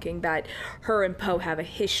were talking that her and Poe have a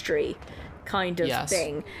history kind of Yes.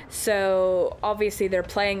 thing. So obviously they're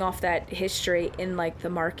playing off that history in like the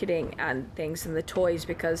marketing and things and the toys,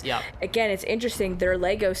 because Yep. again, it's interesting, their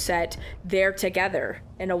Lego set, they're together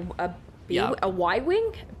in a Yep.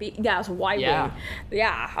 Y-wing? Yeah, it was a Y-wing. Yeah.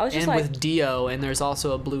 Yeah, I was just And like, with Dio, and there's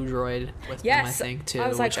also a blue droid with them, I Yes, think, too. I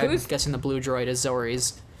was like, which I'm who's- guessing the blue droid is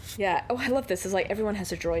Zori's. yeah. Oh, I love this. It's like everyone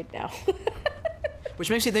has a droid now. Which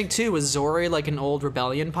makes me think, too, was Zori like an old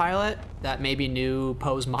rebellion pilot that maybe knew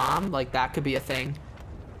Poe's mom? Like, that could be a thing,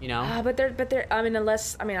 you know? but they're. I mean,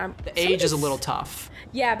 I'm. The age is a little tough.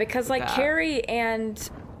 Yeah, because like that. Carrie and,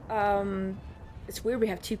 it's weird we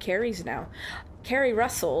have two Carries now. Carrie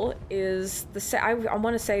Russell is I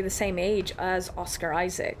want to say the same age as Oscar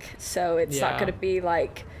Isaac, so it's not Yeah. going to be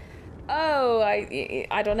like, oh,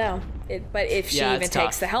 I don't know. But if she Yeah, even it's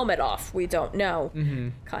takes tough. the helmet off, we don't know,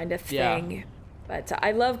 kind of Yeah. thing. But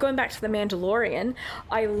I love going back to The Mandalorian.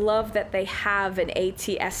 I love that they have an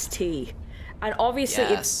ATST. And obviously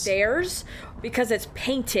it's Yes. theirs because it's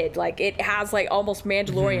painted. Like, it has like almost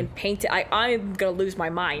Mandalorian painted. I'm going to lose my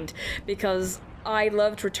mind because I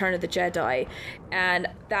loved Return of the Jedi. And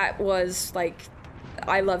that was like,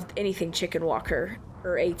 I loved anything Chicken Walker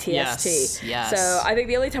or ATST. Yes. So I think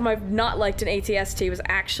the only time I've not liked an ATST was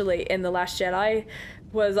actually in The Last Jedi.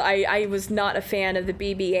 Was I was not a fan of the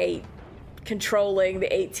BB-8 controlling the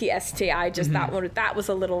ATST. I just that was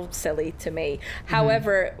a little silly to me.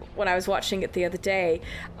 However, when I was watching it the other day,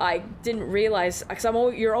 I didn't realize,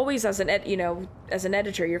 because you're always as an editor, as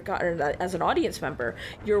an audience member,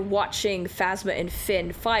 you're watching Phasma and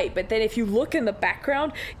Finn fight, but then if you look in the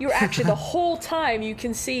background, you're actually the whole time you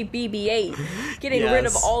can see BB-8 getting rid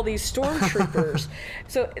of Yes. all these stormtroopers.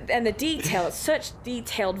 So, and the detail, it's such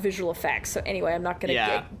detailed visual effects. So anyway, I'm not going to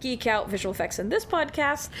Yeah. geek out visual effects in this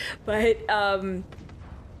podcast, but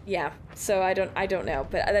yeah. So I don't know,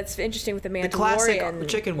 but that's interesting with the Mandalorian. The classic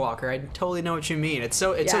Chicken Walker. I totally know what you mean. It's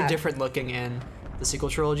so Yeah. different looking in the sequel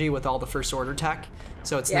trilogy with all the First Order tech.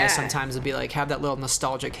 So it's nice Yeah. sometimes to be like have that little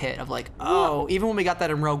nostalgic hit of like, oh, even when we got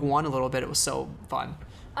that in Rogue One a little bit, it was so fun.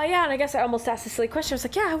 Oh yeah, and I guess I almost asked a silly question. I was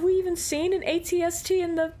like, yeah, have we even seen an ATST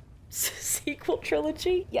in the sequel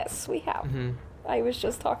trilogy? Yes, we have. Mm-hmm. I was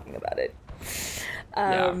just talking about it.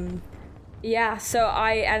 Yeah. Yeah, so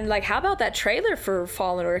how about that trailer for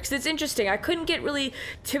Fallen Order? Because it's interesting. I couldn't get really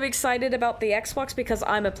too excited about the Xbox because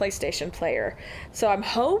I'm a PlayStation player. So I'm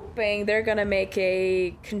hoping they're going to make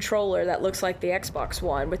a controller that looks like the Xbox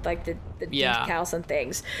One with like the decals and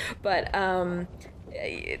things. But,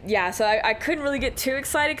 yeah, so I couldn't really get too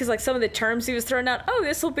excited because like some of the terms he was throwing out,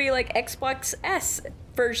 this will be like Xbox S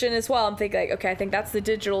version as well. I'm thinking like, okay, I think that's the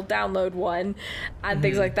digital download one and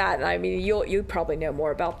things like that. And I mean, you probably know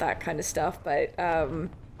more about that kind of stuff, but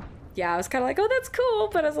yeah, I was kind of like, oh, that's cool,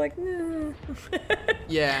 but I was like,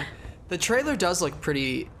 Yeah, the trailer does look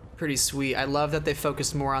pretty sweet. I love that they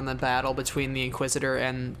focused more on the battle between the Inquisitor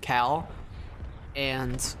and Cal,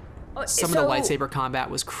 and some of the lightsaber combat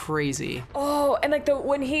was crazy. Oh, and like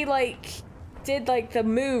when he like did like the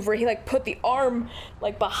move where he like put the arm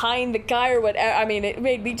like behind the guy or whatever. I mean, it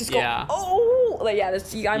made me just go, oh, like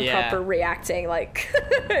I'm proper reacting like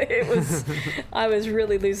it was. I was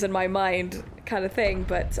really losing my mind, kind of thing.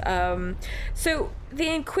 But so the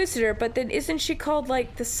Inquisitor, but then isn't she called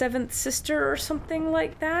like the Seventh Sister or something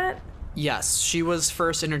like that? Yes, she was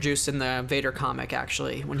first introduced in the Vader comic,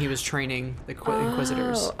 actually, when he was training the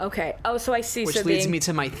Inquisitors. Oh, okay. Oh, so I see. Which leads me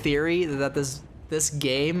to my theory that this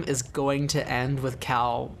game is going to end with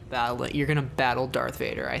Cal battling. You're gonna battle Darth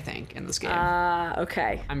Vader, I think, in this game.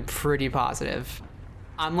 Okay. I'm pretty positive.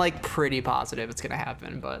 I'm like pretty positive it's gonna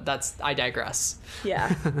happen, but I digress.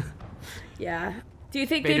 Yeah. Yeah. Do you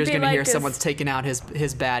think Vader's they'd be gonna like hear someone's taking out his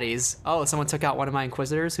baddies? Oh, someone took out one of my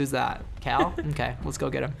Inquisitors? Who's that? Cal? Okay, let's go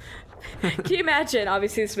get him. Can you imagine?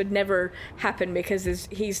 Obviously, this would never happen because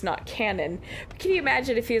he's not canon. But can you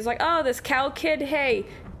imagine if he was like, oh, this Cal kid, hey,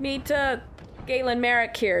 meet Galen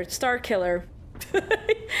Merrick here, Star Killer.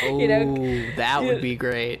 That would be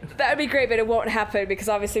great. That would be great, but it won't happen because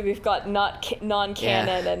obviously we've got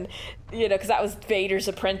non-canon and, because that was Vader's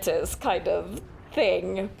apprentice kind of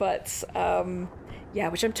thing. But, yeah,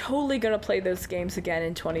 which I'm totally going to play those games again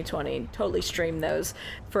in 2020. Totally stream those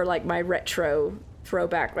for, like, my retro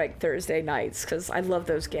throwback, like, Thursday nights, because I love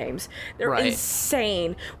those games. They're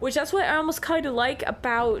insane, which that's what I almost kind of like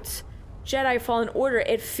about Jedi Fallen Order.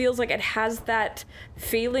 It feels like it has that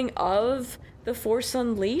feeling of The Force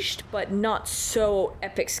Unleashed, but not so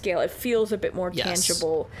epic scale. It feels a bit more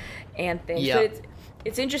tangible and things. But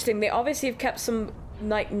it's interesting. They obviously have kept some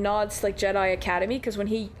like nods to like Jedi Academy, because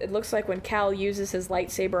it looks like when Cal uses his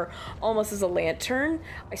lightsaber almost as a lantern.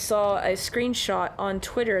 I saw a screenshot on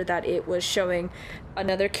Twitter that it was showing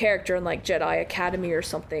another character in like Jedi Academy or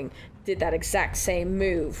something did that exact same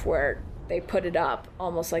move where they put it up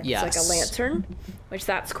almost like it's like a lantern, which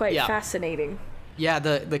that's quite fascinating. Yeah,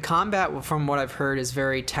 the combat, from what I've heard, is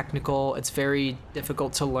very technical. It's very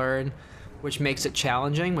difficult to learn, which makes it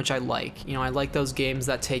challenging, which I like. I like those games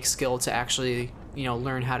that take skill to actually,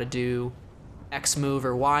 learn how to do X move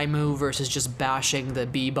or Y move versus just bashing the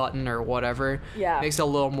B button or whatever. Yeah. It makes it a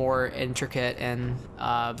little more intricate and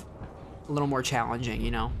a little more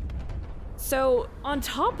challenging, So on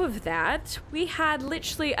top of that, we had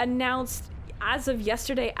literally announced as of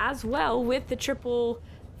yesterday as well with the Triple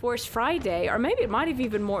Force Friday, or maybe it might have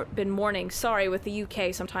even been morning. Sorry, with the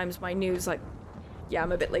UK, sometimes my news,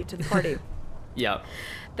 I'm a bit late to the party. Yep.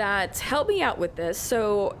 That helped me out with this.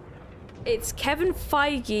 So it's Kevin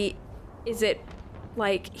Feige. Is it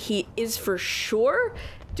like he is for sure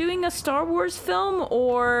doing a Star Wars film,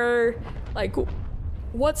 or like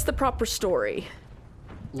what's the proper story?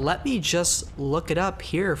 Let me just look it up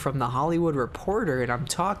here from the Hollywood Reporter, and I'm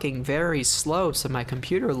talking very slow so my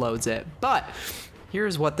computer loads it. But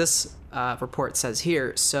here's what this report says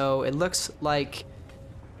here. So it looks like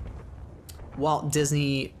Walt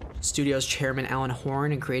Disney Studios chairman Alan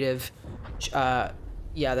Horn and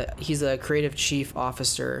he's a creative chief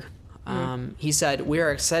officer. He said, "We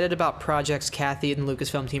are excited about projects Kathy and the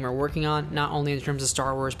Lucasfilm team are working on, not only in terms of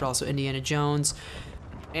Star Wars, but also Indiana Jones,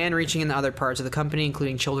 and reaching into other parts of the company,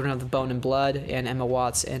 including Children of the Bone and Blood and Emma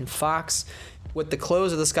Watts and Fox. With the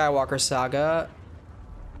close of the Skywalker saga,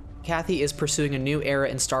 Kathy is pursuing a new era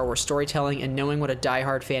in Star Wars storytelling, and knowing what a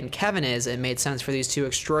diehard fan Kevin is, it made sense for these two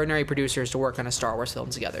extraordinary producers to work on a Star Wars film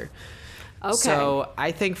together." Okay. So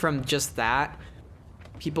I think from just that,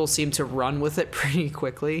 people seem to run with it pretty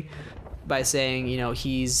quickly by saying,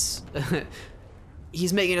 he's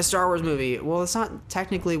he's making a Star Wars movie. Well, it's not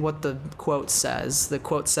technically what the quote says. The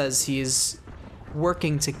quote says he's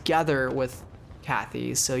working together with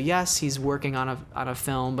Kathy. So yes, he's working on a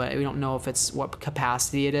film, but we don't know if it's what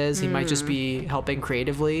capacity it is. He might just be helping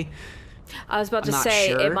creatively, I was about to not say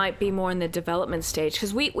sure. it might be more in the development stage,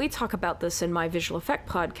 because we talk about this in my visual effect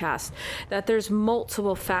podcast, that there's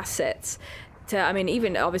multiple facets to, I mean,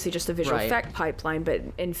 even obviously just the visual Right. effect pipeline, but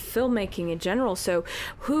in filmmaking in general. So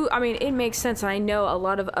it makes sense. I know a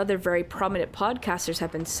lot of other very prominent podcasters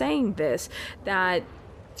have been saying this, that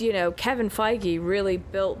Kevin Feige really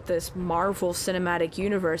built this Marvel Cinematic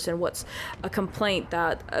Universe, and what's a complaint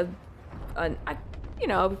that a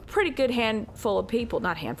pretty good handful of people,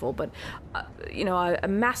 not handful, but a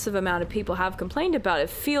massive amount of people have complained about it,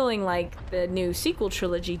 feeling like the new sequel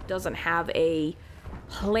trilogy doesn't have a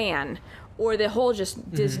plan, or the whole just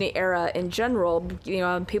Disney era in general.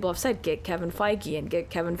 People have said, get Kevin Feige,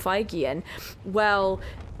 and well,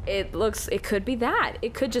 it could be that.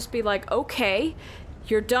 It could just be like, okay,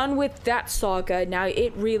 you're done with that saga, now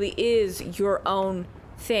it really is your own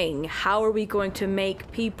thing. How are we going to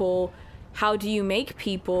make people, how do you make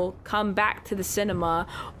people come back to the cinema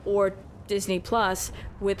or Disney Plus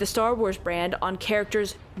with the Star Wars brand on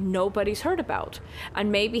characters nobody's heard about?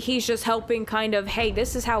 And maybe he's just helping kind of, hey,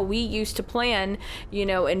 this is how we used to plan,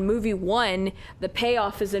 in movie 1, the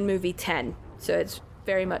payoff is in movie 10. So it's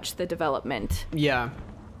very much the development.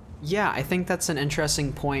 Yeah, I think that's an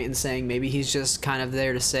interesting point in saying maybe he's just kind of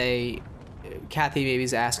there to say, Kathy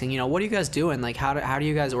maybe's asking, what are you guys doing? Like, how do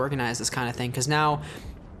you guys organize this kind of thing? Because now,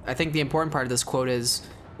 I think the important part of this quote is,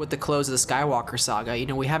 with the close of the Skywalker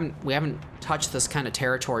saga, we haven't touched this kind of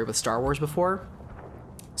territory with Star Wars before.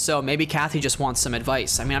 So maybe Kathy just wants some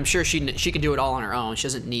advice. I mean, I'm sure she can do it all on her own. She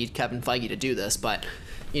doesn't need Kevin Feige to do this, but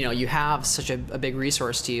you have such a big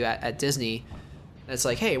resource to you at Disney. It's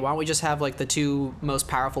like, hey, why don't we just have like the two most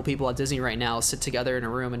powerful people at Disney right now sit together in a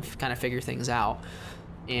room and kind of figure things out.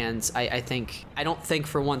 And I don't think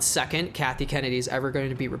for one second Kathy Kennedy is ever going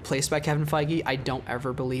to be replaced by Kevin Feige. I don't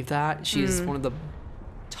ever believe that. She's one of the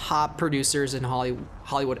top producers in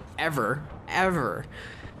Hollywood ever.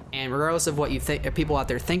 And regardless of what you think, people out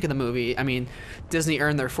there think of the movie, I mean, Disney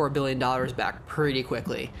earned their $4 billion back pretty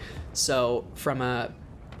quickly. So from a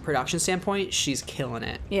production standpoint, she's killing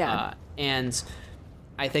it. Yeah. And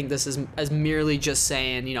I think this is as merely just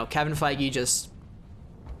saying, Kevin Feige just,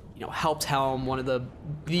 helped helm one of the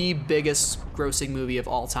biggest grossing movie of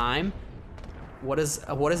all time. What does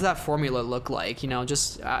that formula look like? I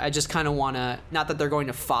just kind of want to, not that they're going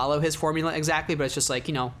to follow his formula exactly, but it's just like,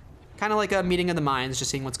 kind of like a meeting of the minds,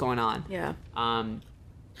 just seeing what's going on. Yeah.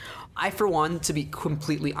 I, for one, to be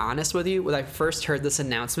completely honest with you, when I first heard this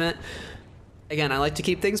announcement, again, I like to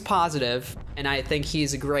keep things positive, and I think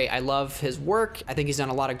he's great. I love his work. I think he's done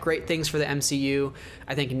a lot of great things for the MCU.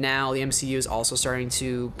 I think now the MCU is also starting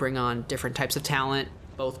to bring on different types of talent,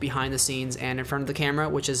 both behind the scenes and in front of the camera,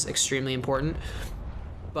 which is extremely important.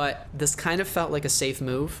 But this kind of felt like a safe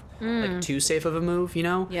move, like too safe of a move,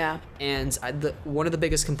 Yeah. And one of the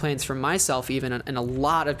biggest complaints from myself, even, and a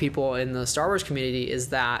lot of people in the Star Wars community, is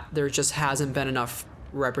that there just hasn't been enough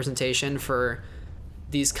representation for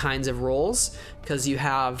these kinds of roles, because you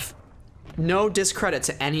have no discredit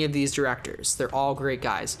to any of these directors. They're all great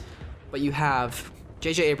guys. But you have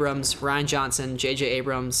J.J. Abrams, Rian Johnson, J.J.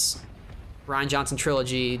 Abrams, Rian Johnson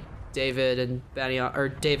trilogy, David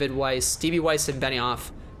Weiss, Stevie Weiss and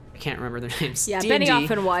Benioff. I can't remember their names. Yeah, D&D, Benioff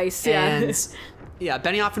and Weiss. Yeah. And, yeah,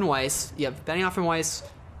 Benioff and Weiss. You have Benioff and Weiss.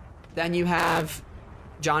 Then you have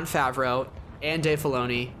Jon Favreau and Dave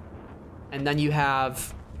Filoni. And then you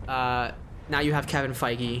have... now you have Kevin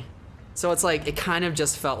Feige. So it's like, it kind of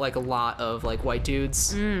just felt like a lot of like white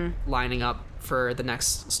dudes lining up for the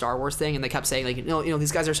next Star Wars thing. And they kept saying like,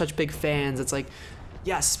 these guys are such big fans. It's like,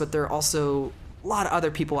 yes, but there are also a lot of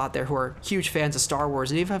other people out there who are huge fans of Star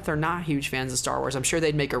Wars. And even if they're not huge fans of Star Wars, I'm sure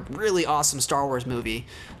they'd make a really awesome Star Wars movie.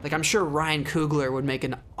 Like, I'm sure Ryan Coogler would make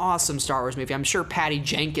an awesome Star Wars movie. I'm sure Patty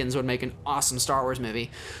Jenkins would make an awesome Star Wars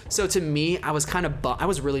movie. So to me, I was I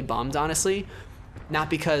was really bummed, honestly. Not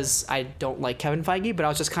because I don't like Kevin Feige, but I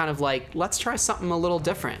was just kind of like, let's try something a little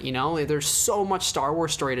different, There's so much Star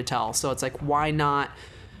Wars story to tell, so it's like, why not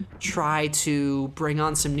try to bring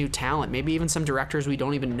on some new talent? Maybe even some directors we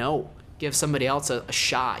don't even know. Give somebody else a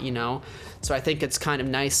shot, So I think it's kind of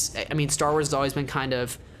nice. I mean, Star Wars has always been kind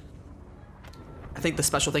of... I think the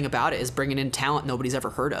special thing about it is bringing in talent nobody's ever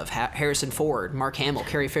heard of. Harrison Ford, Mark Hamill,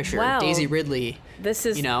 Carrie Fisher, Daisy Ridley. This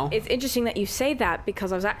is, it's interesting that you say that,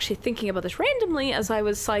 because I was actually thinking about this randomly as I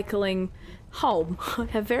was cycling home. I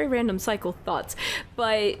have very random cycle thoughts.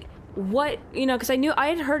 But what, because I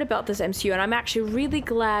had heard about this MCU, and I'm actually really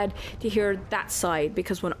glad to hear that side,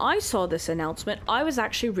 because when I saw this announcement, I was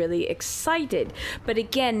actually really excited. But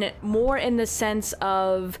again, more in the sense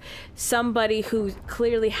of somebody who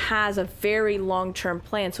clearly has a very long-term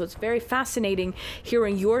plan. So it's very fascinating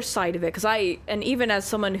hearing your side of it, because and even as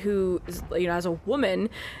someone who is, as a woman,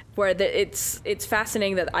 where it's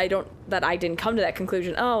fascinating that I didn't come to that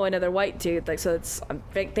conclusion. Oh, another white dude.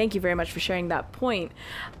 Thank you very much for sharing that point.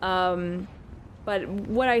 But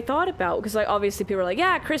what I thought about, because obviously people are like,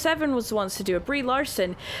 yeah, Chris Evans wants to do it, Brie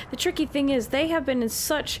Larson. The tricky thing is they have been in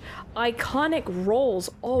such iconic roles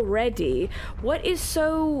already. What is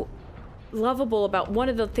so lovable about, one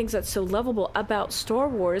of the things that's so lovable about Star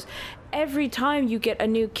Wars, every time you get a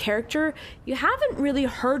new character, you haven't really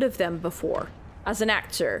heard of them before as an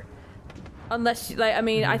actor. Unless,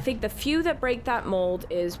 I think the few that break that mold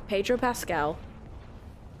is Pedro Pascal.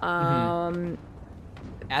 Adam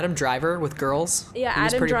Driver with Girls. Yeah, he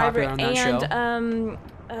was Adam pretty Driver popular on that show.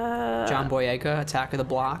 John Boyega, Attack of the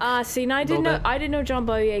Block. See, now I didn't know John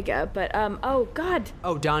Boyega, but oh god.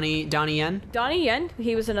 Oh, Donnie Yen. Donnie Yen,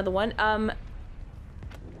 he was another one.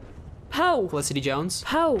 Poe. Felicity Jones.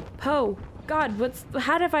 Poe. God,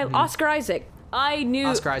 Oscar Isaac. I knew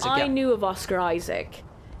of Oscar Isaac.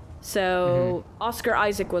 So Oscar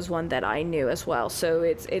Isaac was one that I knew as well. So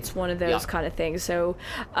it's one of those kind of things. So,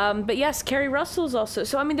 but yes, Kerry Russell's also.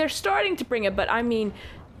 So they're starting to bring it, but Emilia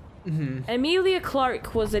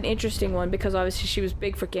Clarke was an interesting one, because obviously she was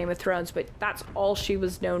big for Game of Thrones, but that's all she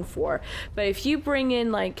was known for. But if you bring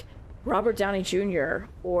in Robert Downey Jr.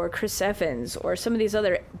 or Chris Evans or some of these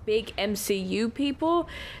other big MCU people,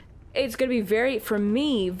 it's going to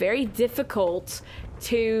be very difficult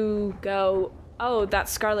to go, oh,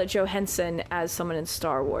 that's Scarlett Johansson as someone in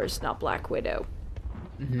Star Wars, not Black Widow.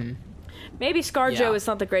 Maybe ScarJo is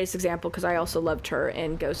not the greatest example, because I also loved her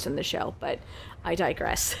in Ghost in the Shell, but I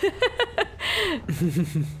digress.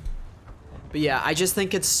 But yeah, I just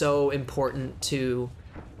think it's so important to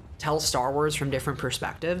tell Star Wars from different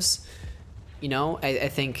perspectives. I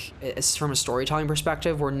think it's from a storytelling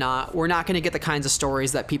perspective, we're not going to get the kinds of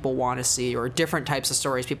stories that people want to see, or different types of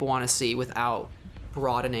stories people want to see, without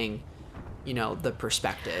broadening, the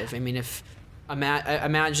perspective.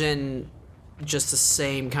 Imagine just the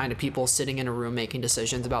same kind of people sitting in a room making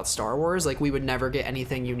decisions about Star Wars. We would never get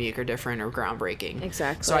anything unique or different or groundbreaking.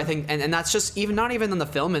 Exactly. So I think, and that's just not even in the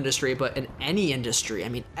film industry, but in any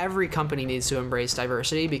industry. Every company needs to embrace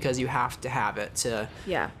diversity, because you have to have it to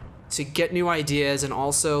get new ideas, and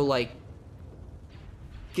also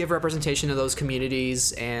give representation to those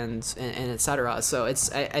communities and etc. So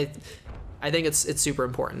I think it's super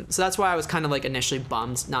important. So that's why I was kind of initially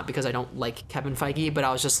bummed, not because I don't like Kevin Feige, but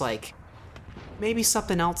I was just maybe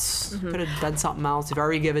something else could have been something else. You've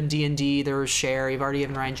already given D&D, there was Cher, you've already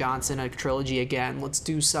given Rian Johnson a trilogy again. Let's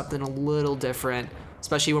do something a little different,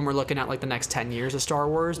 especially when we're looking at the next 10 years of Star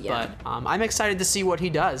Wars. But I'm excited to see what he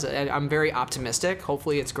does. I'm very optimistic.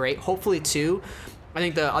 Hopefully it's great. Hopefully too, I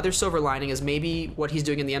think the other silver lining is maybe what he's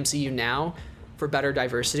doing in the MCU now for better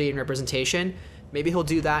diversity and representation. Maybe he'll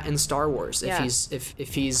do that in Star Wars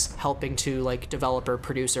if he's helping to develop or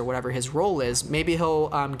produce or whatever his role is. Maybe he'll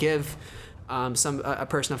give a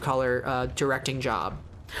person of color directing job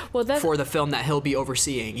for the film that he'll be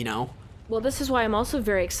overseeing. Well, this is why I'm also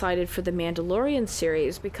very excited for the Mandalorian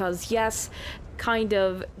series, because yes, kind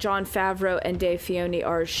of Jon Favreau and Dave Filoni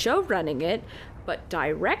are show running it, but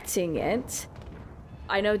directing it,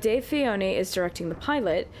 I know Dave Filoni is directing the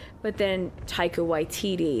pilot, but then Taika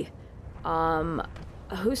Waititi.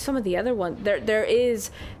 Who's some of the other ones?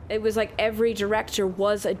 It was every director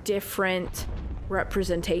was a different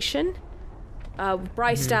representation.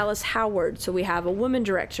 Bryce Dallas Howard, so we have a woman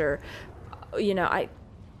director. We have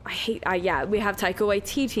Taika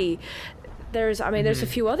Waititi. There's a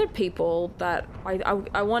few other people that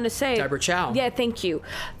I want to say. Deborah Chow. Yeah, thank you.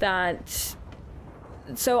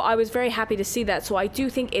 So I was very happy to see that. So I do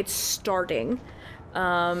think it's starting.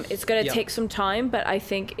 It's going to take some time, but I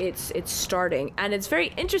think it's starting. And it's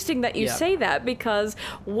very interesting that you say that, because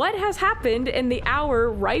what has happened in the hour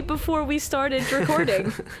right before we started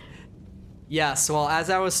recording? Yes, well, as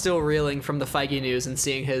I was still reeling from the Feige news and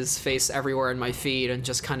seeing his face everywhere in my feed and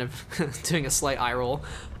just kind of doing a slight eye roll,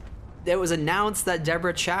 it was announced that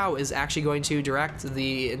Deborah Chow is actually going to direct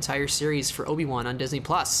the entire series for Obi-Wan on Disney+,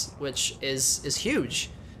 which is huge.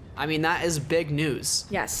 That is big news.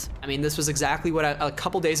 Yes. This was exactly what a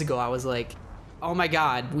couple days ago I was like, oh my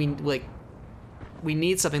God, we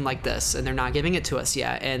need something like this, and they're not giving it to us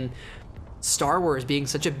yet. And Star Wars, being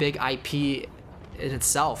such a big IP in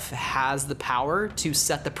itself, has the power to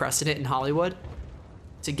set the precedent in Hollywood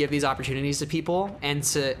to give these opportunities to people and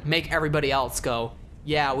to make everybody else go,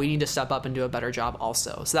 yeah, we need to step up and do a better job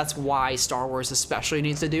also. So that's why Star Wars especially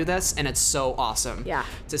needs to do this, and it's so awesome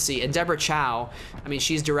to see. And Deborah Chow, I mean,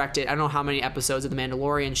 she's directed, I don't know how many episodes of The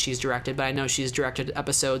Mandalorian she's directed, but I know she's directed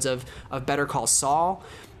episodes of Better Call Saul,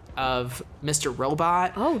 of Mr.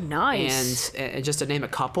 Robot. Oh, nice. And just to name a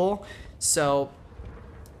couple. So,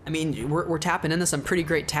 I mean, we're tapping into some pretty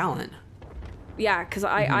great talent. Yeah, because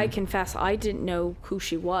I confess, I didn't know who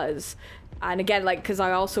she was. And again, like, because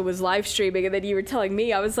I also was live streaming, and then you were telling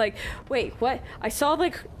me, I was like, wait, what? I saw,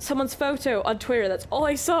 like, someone's photo on Twitter. That's all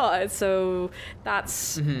I saw. And so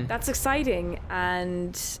that's exciting.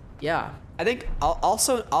 And yeah, I think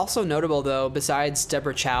also notable, though, besides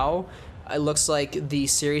Deborah Chow, it looks like the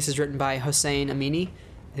series is written by Hossein Amini.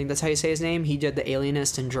 I think that's how you say his name. He did The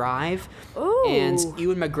Alienist and Drive. Ooh. And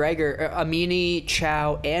Ewan McGregor, Amini,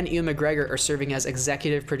 Chow, and Ewan McGregor are serving as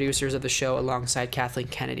executive producers of the show alongside Kathleen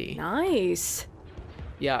Kennedy. Nice.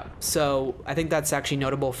 Yeah, so I think that's actually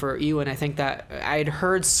notable for Ewan. I think that I had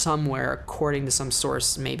heard somewhere, according to some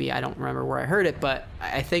source, maybe, I don't remember where I heard it, but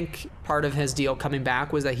I think part of his deal coming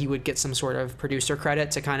back was that he would get some sort of producer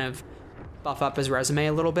credit to kind of buff up his resume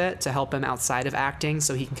a little bit to help him outside of acting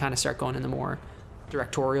so he can kind of start going into more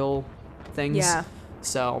directorial things. Yeah.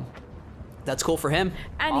 So that's cool for him.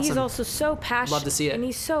 And awesome. He's also so passionate. Love to see it. And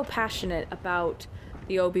he's so passionate about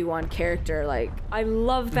the Obi-Wan character. Like, I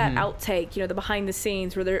love that outtake, the behind the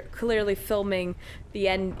scenes where they're clearly filming the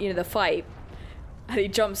end, the fight. And he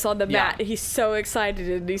jumps on the mat. And he's so excited,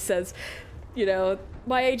 and he says,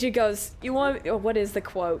 my agent goes, what is the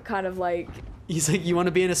quote? Kind of like, he's like, you want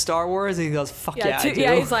to be in a Star Wars? And he goes, fuck yeah, I do.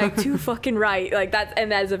 Yeah, he's like, too fucking right. Like, that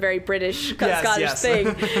is a very British, Scottish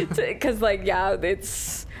thing. Because, like,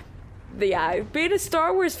 it's, being a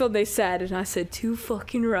Star Wars film, they said. And I said, too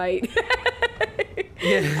fucking right.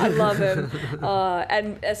 I love him.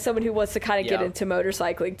 And as someone who wants to kind of get into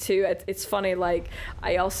motorcycling, too, it's funny, like,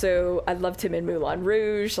 I loved him in Moulin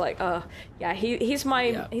Rouge. Like, he's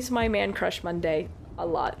my man crush Monday. A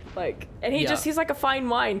lot, like, and he's like a fine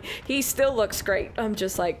wine. He still looks great. I'm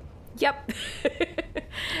just like, yep.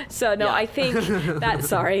 So no, I think that,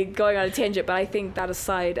 sorry, going on a tangent, but I think that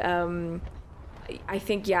aside, I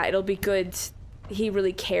think it'll be good. He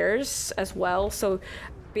really cares as well. So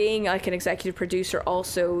being like an executive producer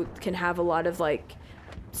also can have a lot of like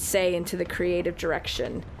say into the creative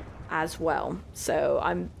direction as well. So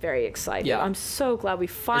I'm very excited. Yeah. I'm so glad we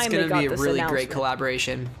finally got this announcement. It's going to be a really great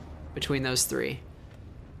collaboration between those three.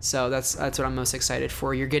 So that's what I'm most excited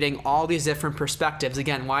for. You're getting all these different perspectives.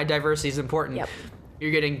 Again, why diversity is important. Yep. You're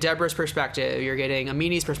getting Deborah's perspective, you're getting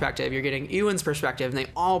Amini's perspective, you're getting Ewan's perspective, and they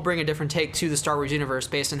all bring a different take to the Star Wars universe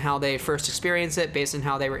based on how they first experienced it, based on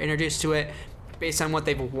how they were introduced to it, based on what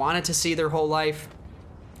they've wanted to see their whole life.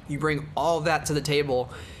 You bring all of that to the table,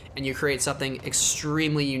 and you create something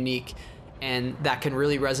extremely unique, and that can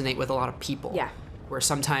really resonate with a lot of people. Yeah. Where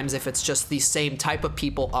sometimes if it's just the same type of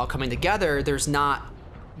people all coming together, there's not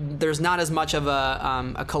as much of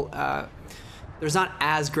there's not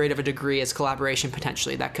as great of a degree as collaboration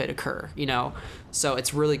potentially that could occur, So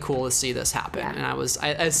it's really cool to see this happen. Yeah.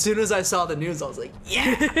 And as soon as I saw the news, I was like,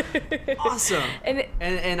 yeah, awesome.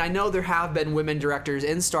 And I know there have been women directors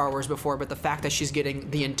in Star Wars before, but the fact that she's getting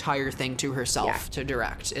the entire thing to herself to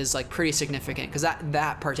direct is like pretty significant, because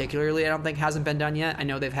that particularly I don't think hasn't been done yet. I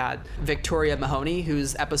know they've had Victoria Mahoney,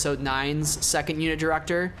 who's Episode 9's second unit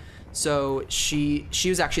director. So she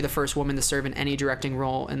was actually the first woman to serve in any directing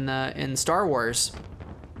role in Star Wars.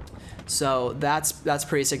 So that's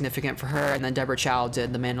pretty significant for her. And then Deborah Chow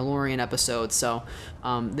did the Mandalorian episode. So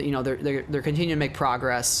they're continuing to make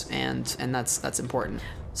progress, and that's important.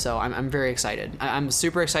 So I'm very excited. I'm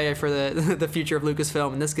super excited for the future of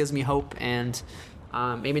Lucasfilm, and this gives me hope. And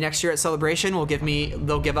maybe next year at Celebration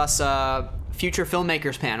they'll give us a future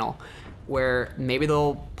filmmakers panel, where maybe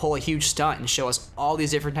they'll pull a huge stunt and show us all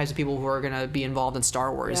these different types of people who are going to be involved in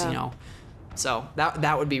Star Wars, So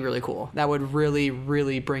that would be really cool. That would really,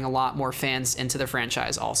 really bring a lot more fans into the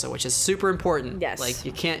franchise also, which is super important. Yes. Like,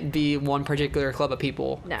 you can't be one particular club of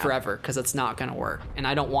people forever, because it's not going to work. And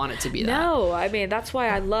I don't want it to be that. No, I mean, that's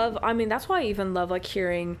why that's why I even love, like,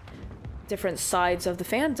 hearing different sides of the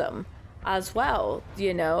fandom as well.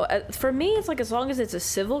 For me, it's like, as long as it's a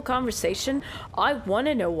civil conversation, I want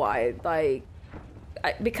to know why, like,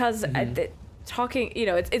 because talking,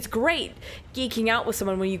 it's great geeking out with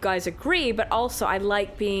someone when you guys agree, but also I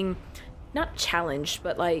like being not challenged,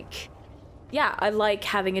 but like, I like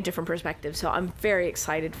having a different perspective. So I'm very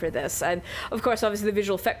excited for this. And of course, obviously the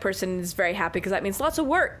visual effect person is very happy, because that means lots of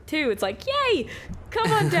work too. It's like, yay,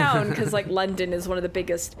 come on down. Because like London is one of the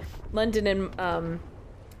biggest, London and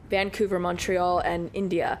Vancouver, Montreal, and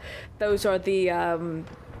India. Those are the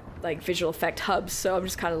like visual effect hubs. So I'm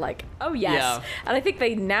just kind of like, oh yes. Yeah. And I think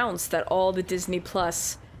they announced that all the Disney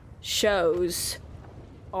Plus shows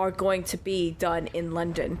are going to be done in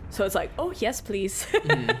London. So it's like, oh yes, please.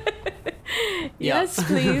 Yes,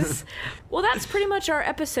 please. Well, that's pretty much our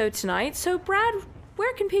episode tonight. So Brad,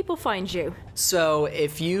 where can people find you? So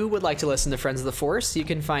if you would like to listen to Friends of the Force, you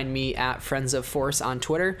can find me at Friends of Force on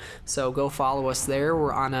Twitter. So go follow us there.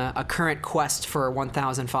 We're on a current quest for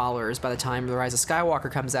 1,000 followers by the time The Rise of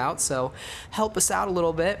Skywalker comes out. So help us out a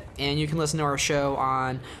little bit. And you can listen to our show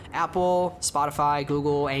on Apple, Spotify,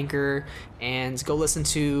 Google, Anchor. And go listen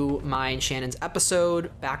to mine and Shannon's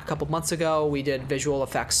episode back a couple months ago. We did visual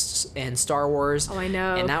effects in Star Wars. Oh, I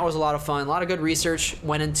know. And that was a lot of fun. A lot of good research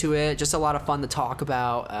went into it. Just a lot of fun to talk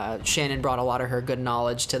about. Shannon brought a lot of her good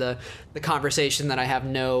knowledge to the conversation that I have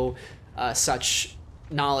no such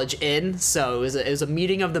knowledge in. So it was a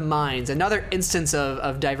meeting of the minds. Another instance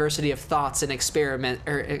of diversity of thoughts and experiment,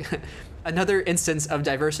 or another instance of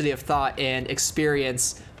diversity of thought and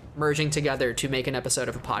experience merging together to make an episode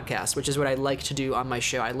of a podcast, which is what I like to do on my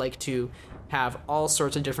show. I like to have all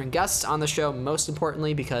sorts of different guests on the show, most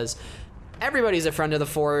importantly because everybody's a friend of the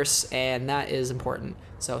Force, and that is important.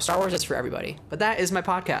 So Star Wars is for everybody. But that is my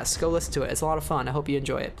podcast. Go listen to it. It's a lot of fun. I hope you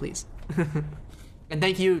enjoy it, please. And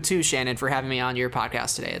thank you, too, Shannon, for having me on your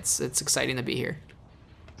podcast today. It's exciting to be here.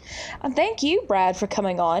 And thank you, Brad, for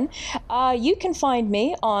coming on. You can find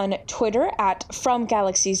me on Twitter at From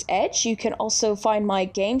Galaxy's Edge. You can also find my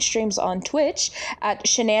game streams on Twitch at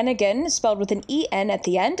Shenanigan, spelled with an E-N at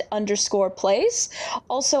the end, _plays.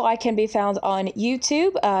 Also, I can be found on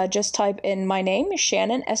YouTube. Just type in my name,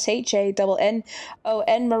 Shannon, SHANNON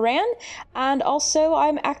Moran. And also,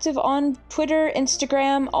 I'm active on Twitter,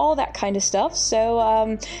 Instagram, all that kind of stuff.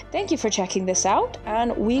 So thank you for checking this out,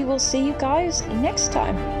 and we will see you guys next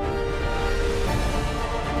time.